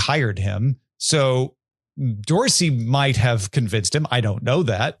 Dorsey hired him. So Dorsey might have convinced him. I don't know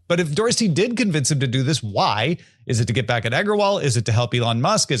that. But if Dorsey did convince him to do this, why? Is it to get back at Agrawal? Is it to help Elon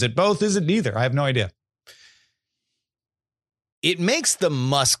Musk? Is it both? Is it neither? I have no idea. It makes the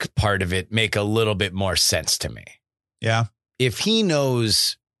Musk part of it make a little bit more sense to me. Yeah. If he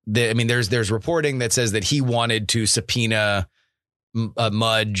knows that, I mean, there's reporting that says that he wanted to subpoena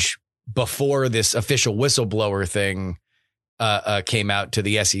Mudge before this official whistleblower thing came out to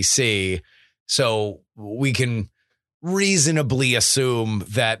the SEC. So we can reasonably assume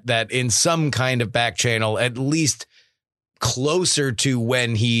that in some kind of back channel, at least closer to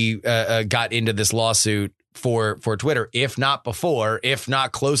when he got into this lawsuit for Twitter, if not before, if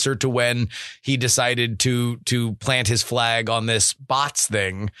not closer to when he decided to plant his flag on this bots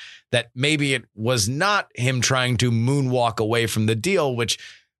thing, that maybe it was not him trying to moonwalk away from the deal, which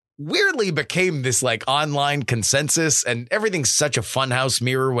weirdly became this like online consensus, and everything's such a funhouse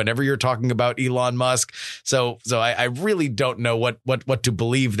mirror whenever you're talking about Elon Musk. So I really don't know what to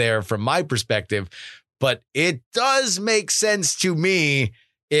believe there from my perspective, but it does make sense to me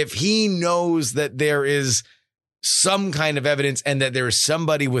if he knows that there is some kind of evidence and that there is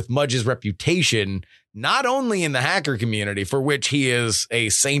somebody with Mudge's reputation, not only in the hacker community, for which he is a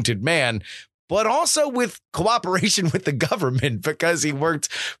sainted man, but also with cooperation with the government because he worked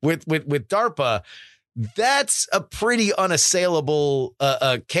with DARPA. That's a pretty unassailable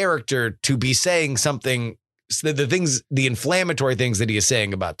character to be saying something, the inflammatory things that he is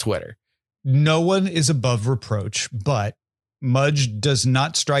saying about Twitter. No one is above reproach, but Mudge does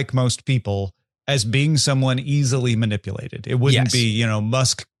not strike most people as being someone easily manipulated. It wouldn't be,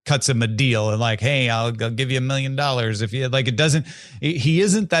 Musk cuts him a deal and like, hey, I'll give you $1 million if you like. It doesn't. He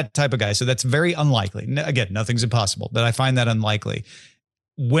isn't that type of guy. So that's very unlikely. Again, nothing's impossible, but I find that unlikely.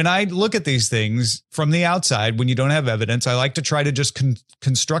 When I look at these things from the outside, when you don't have evidence, I like to try to just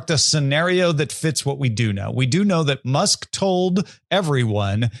construct a scenario that fits what we do know. We do know that Musk told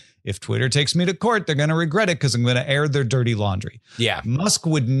everyone, if Twitter takes me to court, they're going to regret it because I'm going to air their dirty laundry. Yeah. Musk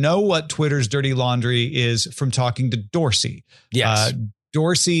would know what Twitter's dirty laundry is from talking to Dorsey. Yes.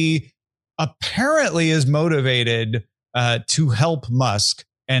 Dorsey apparently is motivated to help Musk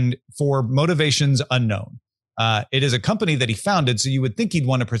and for motivations unknown. It is a company that he founded, so you would think he'd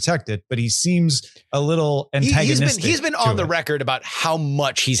want to protect it, but he seems a little antagonistic. He's been on the record about how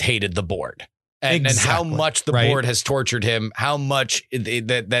much he's hated the board. And how much the board has tortured him, how much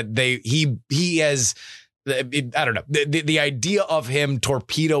he has, I don't know, the idea of him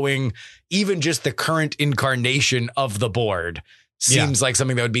torpedoing even just the current incarnation of the board seems like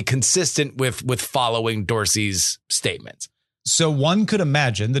something that would be consistent with following Dorsey's statements. So one could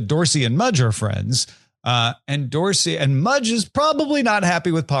imagine that Dorsey and Mudge are friends. And Dorsey and Mudge is probably not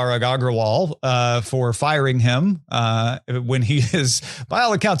happy with Parag Agrawal for firing him when he is, by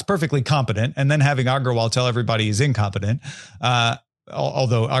all accounts, perfectly competent, and then having Agrawal tell everybody he's incompetent.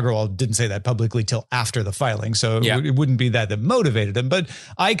 Although Agrawal didn't say that publicly till after the filing, so it wouldn't be that motivated him. But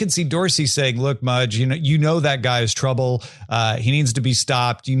I could see Dorsey saying, "Look, Mudge, you know that guy is trouble. He needs to be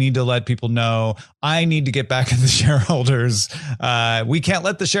stopped. You need to let people know. I need to get back at the shareholders. We can't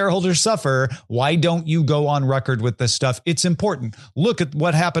let the shareholders suffer. Why don't you go on record with this stuff? It's important. Look at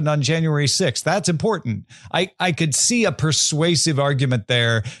what happened on January 6th. That's important." I could see a persuasive argument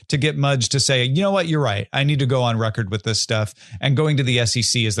there to get Mudge to say, "You know what? You're right. I need to go on record with this stuff." And going to the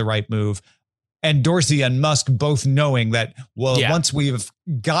SEC is the right move. And Dorsey and Musk both knowing that, once we've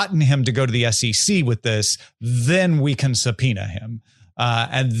gotten him to go to the SEC with this, then we can subpoena him.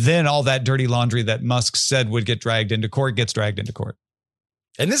 And then all that dirty laundry that Musk said would get dragged into court gets dragged into court.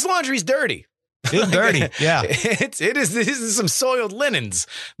 And this laundry's dirty. It's dirty. Yeah. This is some soiled linens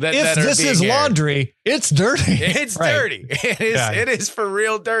that if are this being is aired. Laundry, it's dirty. It's dirty. It is for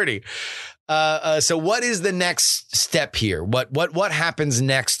real dirty. So what is the next step here? What happens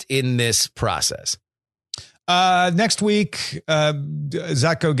next in this process? Next week,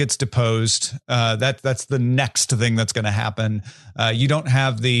 Zatko gets deposed. That's the next thing that's going to happen. You don't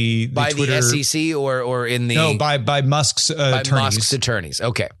have the by Twitter, the SEC or in the by Musk's attorneys. Musk's attorneys.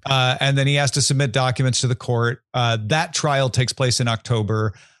 Okay. And then he has to submit documents to the court. That trial takes place in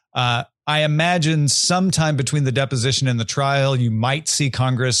October. I imagine sometime between the deposition and the trial, you might see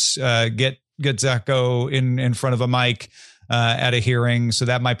Congress get Zatko in front of a mic at a hearing. So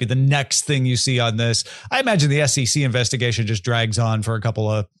that might be the next thing you see on this. I imagine the SEC investigation just drags on for a couple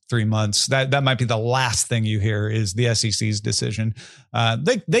of 3 months. That might be the last thing you hear is the SEC's decision.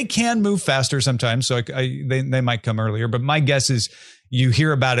 They can move faster sometimes, so they might come earlier. But my guess is you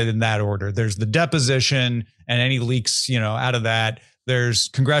hear about it in that order. There's the deposition and any leaks, out of that. There's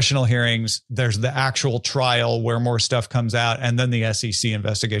congressional hearings. There's the actual trial where more stuff comes out, and then the SEC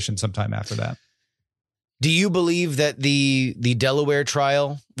investigation sometime after that. Do you believe that the Delaware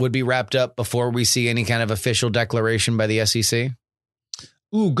trial would be wrapped up before we see any kind of official declaration by the SEC?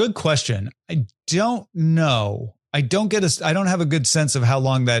 Ooh, good question. I don't know. I don't have a good sense of how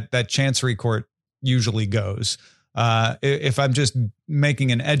long that Chancery Court usually goes. If I'm just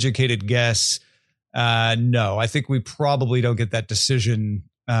making an educated guess, no, I think we probably don't get that decision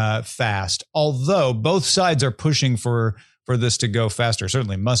fast. Although both sides are pushing for this to go faster.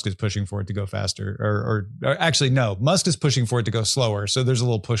 Certainly Musk is pushing for it to go faster, or actually, no, Musk is pushing for it to go slower. So there's a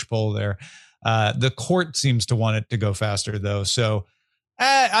little push pull there. The court seems to want it to go faster though. So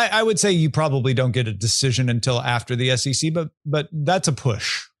I would say you probably don't get a decision until after the SEC, but that's a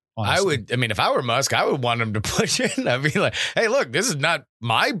push. Honestly. If I were Musk, I would want him to push it. I'd be like, hey, look, this is not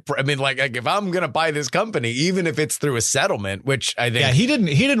if I'm going to buy this company, even if it's through a settlement, which I think. Yeah, he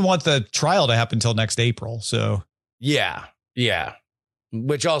didn't want the trial to happen until next April. So. Yeah.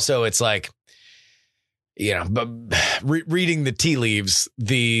 Which also it's like, but reading the tea leaves,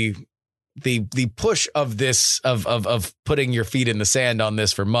 the push of this, of putting your feet in the sand on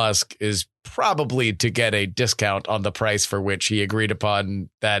this for Musk is probably to get a discount on the price for which he agreed upon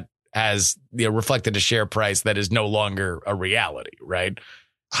that has reflected a share price that is no longer a reality, right?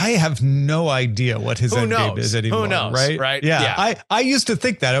 I have no idea what his end game is anymore. Who knows? Right? Yeah. I used to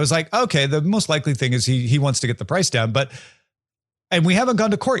think that. I was like, okay, the most likely thing is he wants to get the price down, and we haven't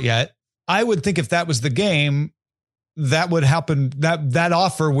gone to court yet. I would think if that was the game, that would happen. That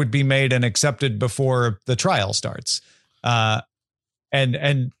offer would be made and accepted before the trial starts.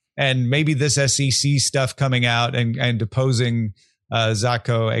 And maybe this SEC stuff coming out and deposing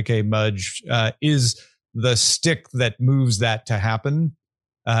Zacko, aka Mudge, is the stick that moves that to happen.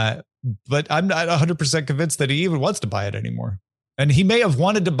 But I'm not 100% convinced that he even wants to buy it anymore. And he may have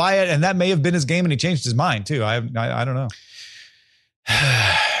wanted to buy it, and that may have been his game, and he changed his mind too. I don't know.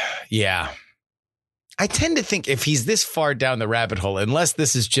 Yeah. I tend to think if he's this far down the rabbit hole, unless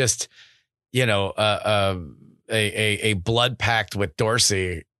this is just, a blood pact with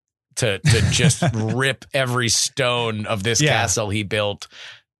Dorsey to just rip every stone of this castle he built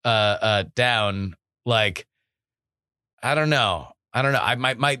down. Like, I don't know.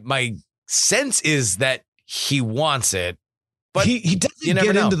 My sense is that he wants it, but he doesn't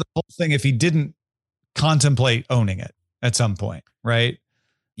get into the whole thing if he didn't contemplate owning it at some point, right?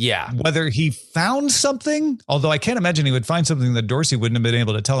 Yeah. Whether he found something, although I can't imagine he would find something that Dorsey wouldn't have been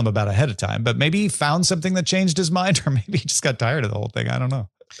able to tell him about ahead of time, but maybe he found something that changed his mind, or maybe he just got tired of the whole thing. I don't know.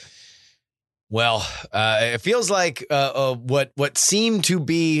 Well, it feels like what seemed to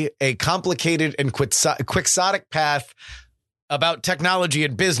be a complicated and quixotic path about technology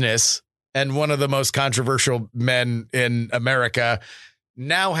and business, and one of the most controversial men in America,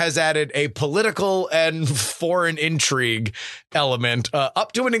 now has added a political and foreign intrigue element,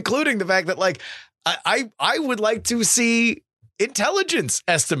 up to and including the fact that, like, I would like to see intelligence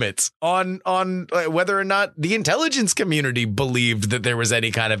estimates on whether or not the intelligence community believed that there was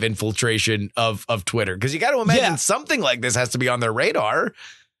any kind of infiltration of Twitter. Because you got to imagine something like this has to be on their radar.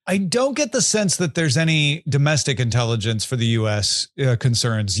 I don't get the sense that there's any domestic intelligence for the U.S.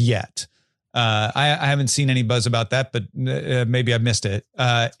 Concerns yet. I haven't seen any buzz about that, but maybe I missed it.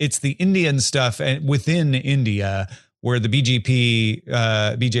 It's the Indian stuff and within India where the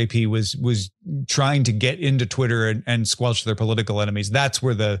BJP was trying to get into Twitter and squelch their political enemies. That's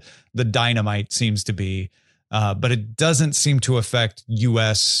where the dynamite seems to be. But it doesn't seem to affect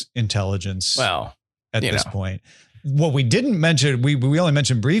U.S. intelligence at this point. What we didn't mention, we only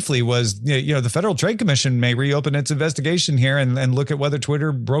mentioned briefly, was the Federal Trade Commission may reopen its investigation here and look at whether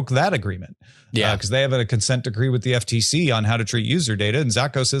Twitter broke that agreement. Yeah, because they have a consent decree with the FTC on how to treat user data, and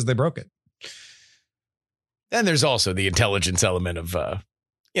Zacko says they broke it. And there's also the intelligence element of,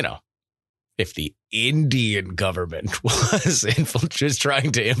 if the Indian government was just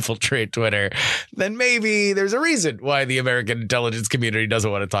trying to infiltrate Twitter, then maybe there's a reason why the American intelligence community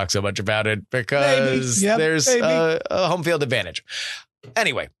doesn't want to talk so much about it, because there's a home field advantage.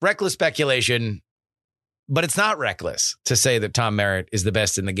 Anyway, reckless speculation, but it's not reckless to say that Tom Merritt is the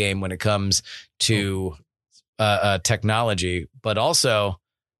best in the game when it comes to technology, but also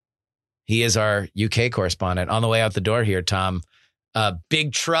he is our UK correspondent. On the way out the door here, Tom,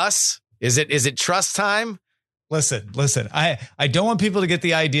 Big Truss. Is it Truss time? Listen. I don't want people to get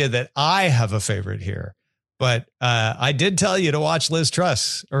the idea that I have a favorite here, but I did tell you to watch Liz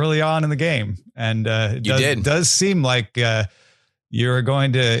Truss early on in the game, and it does seem like you're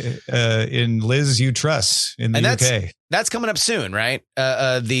going to in Liz you Truss in the UK. That's coming up soon, right?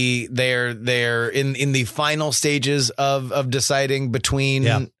 They're in the final stages of deciding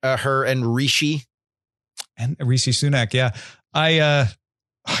between her and Rishi Sunak. Yeah,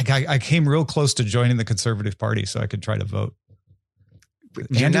 I came real close to joining the Conservative Party so I could try to vote.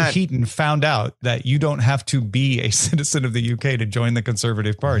 Andrew Heaton found out that you don't have to be a citizen of the UK to join the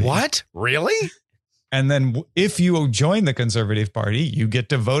Conservative Party. What? Really? And then if you join the Conservative Party, you get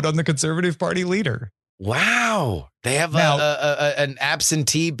to vote on the Conservative Party leader. Wow. They have an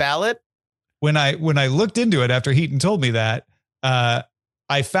absentee ballot? When I looked into it after Heaton told me that,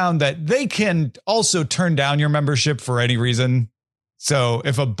 I found that they can also turn down your membership for any reason. So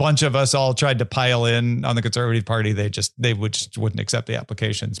if a bunch of us all tried to pile in on the Conservative Party, they wouldn't accept the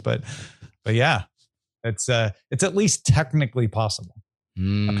applications. But yeah, it's at least technically possible.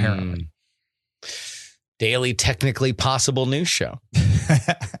 Apparently. Daily technically possible news show.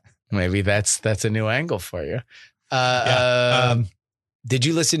 Maybe that's a new angle for you. Did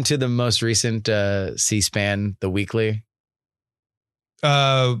you listen to the most recent C-SPAN, The Weekly?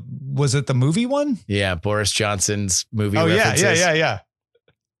 Was it the movie one? Yeah, Boris Johnson's movie. Oh references. Yeah.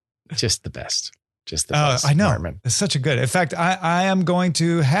 Just the best. Just the best. I know. Marmon. It's such a good. In fact, I am going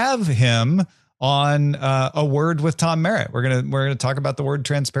to have him on A Word with Tom Merritt. We're gonna talk about the word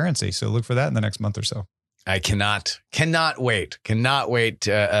transparency. So look for that in the next month or so. I cannot wait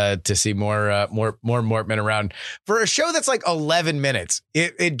to see more Mortman around for a show that's like 11 minutes.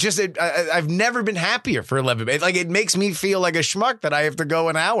 I've never been happier for 11 minutes. Like, it makes me feel like a schmuck that I have to go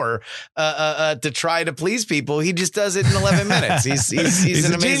an hour to try to please people. He just does it in 11 minutes. He's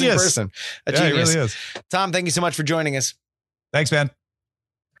an amazing genius. person. A Yeah, genius. he really is. Tom, thank you so much for joining us. Thanks, man.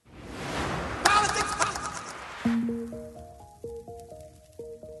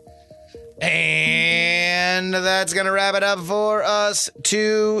 And that's going to wrap it up for us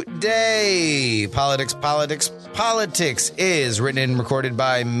today. Politics is written and recorded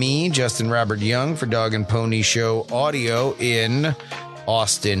by me, Justin Robert Young, for Dog and Pony Show Audio in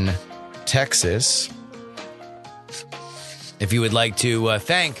Austin, Texas. If you would like to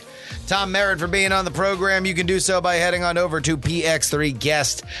thank Tom Merritt for being on the program, you can do so by heading on over to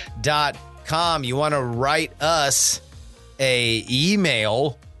px3guest.com. You want to write us a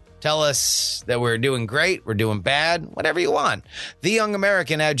email. Tell us that we're doing great, we're doing bad, whatever you want.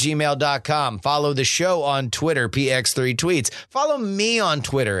 TheYoungAmerican@gmail.com. Follow the show on Twitter, PX3Tweets. Follow me on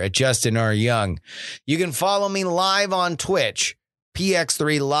Twitter at Justin R. Young. You can follow me live on Twitch,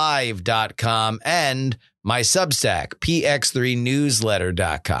 px3live.com, and my Substack,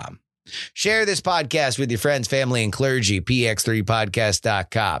 px3newsletter.com. Share this podcast with your friends, family, and clergy,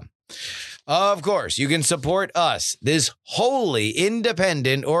 px3podcast.com. Of course, you can support us, this wholly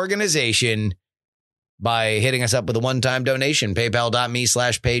independent organization, by hitting us up with a one-time donation,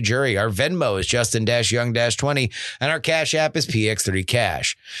 paypal.me/payjury. Our Venmo is Justin-Young-20, and our Cash App is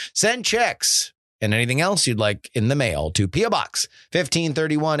PX3Cash. Send checks and anything else you'd like in the mail to P.O. Box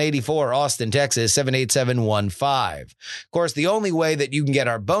 153184, Austin, Texas 78715. Of course, the only way that you can get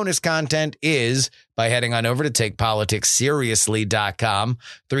our bonus content is by heading on over to TakePoliticsSeriously.com.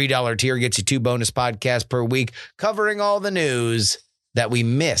 $3 tier gets you 2 bonus podcasts per week covering all the news that we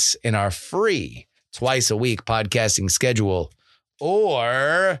miss in our free twice-a-week podcasting schedule.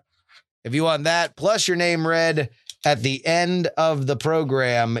 Or if you want that, plus your name read at the end of the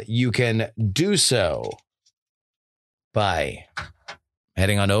program, you can do so by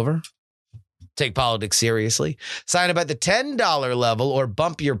heading on over. Take Politics Seriously. Sign up at the $10 level or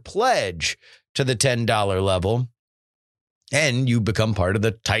bump your pledge to the $10 level, and you become part of the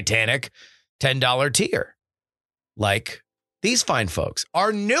Titanic $10 tier. Like these fine folks.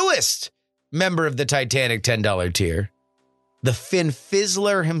 Our newest member of the Titanic $10 tier, the Finn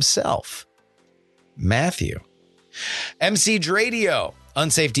Fizzler himself, Matthew. MC Radio,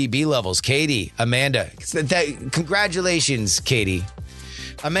 Unsafe DB Levels, Katie, Amanda. Congratulations, Katie.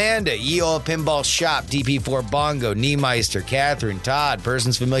 Amanda, Ye-Ollah Pinball Shop, DP4 Bongo, Niemeister, Catherine, Todd,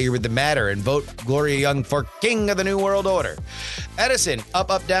 persons familiar with the matter, and vote Gloria Young for King of the New World Order. Edison,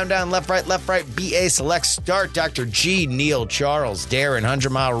 Up, Up, Down, Down, Left, Right, BA, Select, Start, Dr. G, Neil, Charles, Darren, 100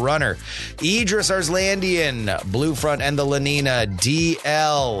 Mile Runner, Idris Arslandian, Blue Front and the Lenina,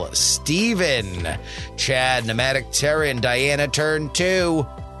 DL, Steven, Chad, Pneumatic Terran, Diana, Turn 2,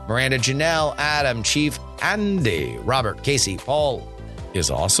 Miranda Janelle, Adam, Chief, Andy, Robert, Casey, Paul is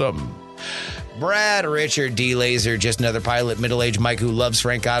awesome. Brad, Richard, D. Laser, Just Another Pilot, Middle-Aged Mike Who Loves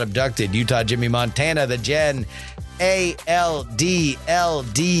Frank Got Abducted, Utah, Jimmy Montana, The Jen, ALDLDLD,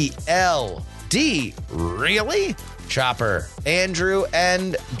 really? Chopper, Andrew,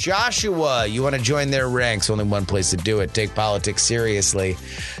 and Joshua. You want to join their ranks? Only one place to do it.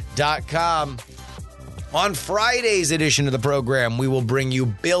 TakePoliticsSeriously.com. On Friday's edition of the program, we will bring you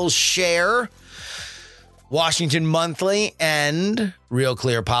Bill Scher, Washington Monthly, and Real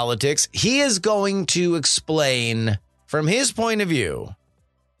Clear Politics. He is going to explain, from his point of view,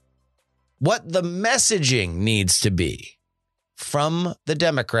 what the messaging needs to be from the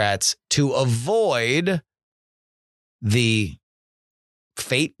Democrats to avoid the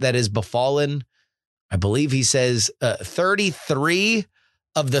fate that has befallen, I believe he says, 33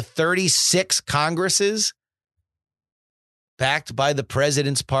 of the 36 Congresses backed by the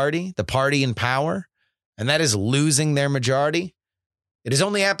president's party, the party in power, and that is losing their majority. It has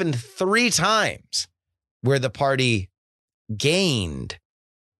only happened 3 times where the party gained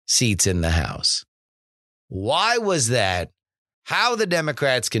seats in the House. Why was that? How the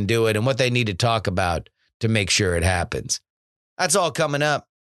Democrats can do it and what they need to talk about to make sure it happens. That's all coming up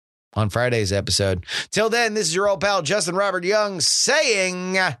on Friday's episode. Till then, this is your old pal, Justin Robert Young,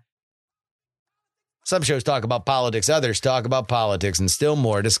 saying some shows talk about politics, others talk about politics, and still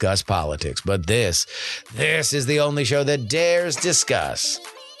more discuss politics. But this is the only show that dares discuss.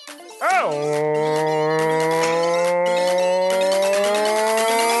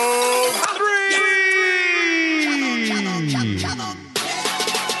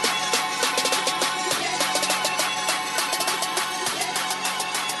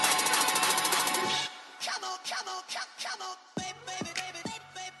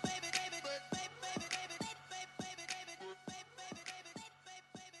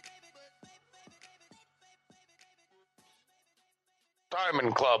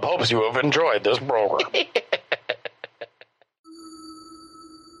 Diamond Club hopes you have enjoyed this program.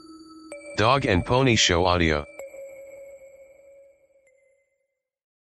 Dog and Pony Show audio.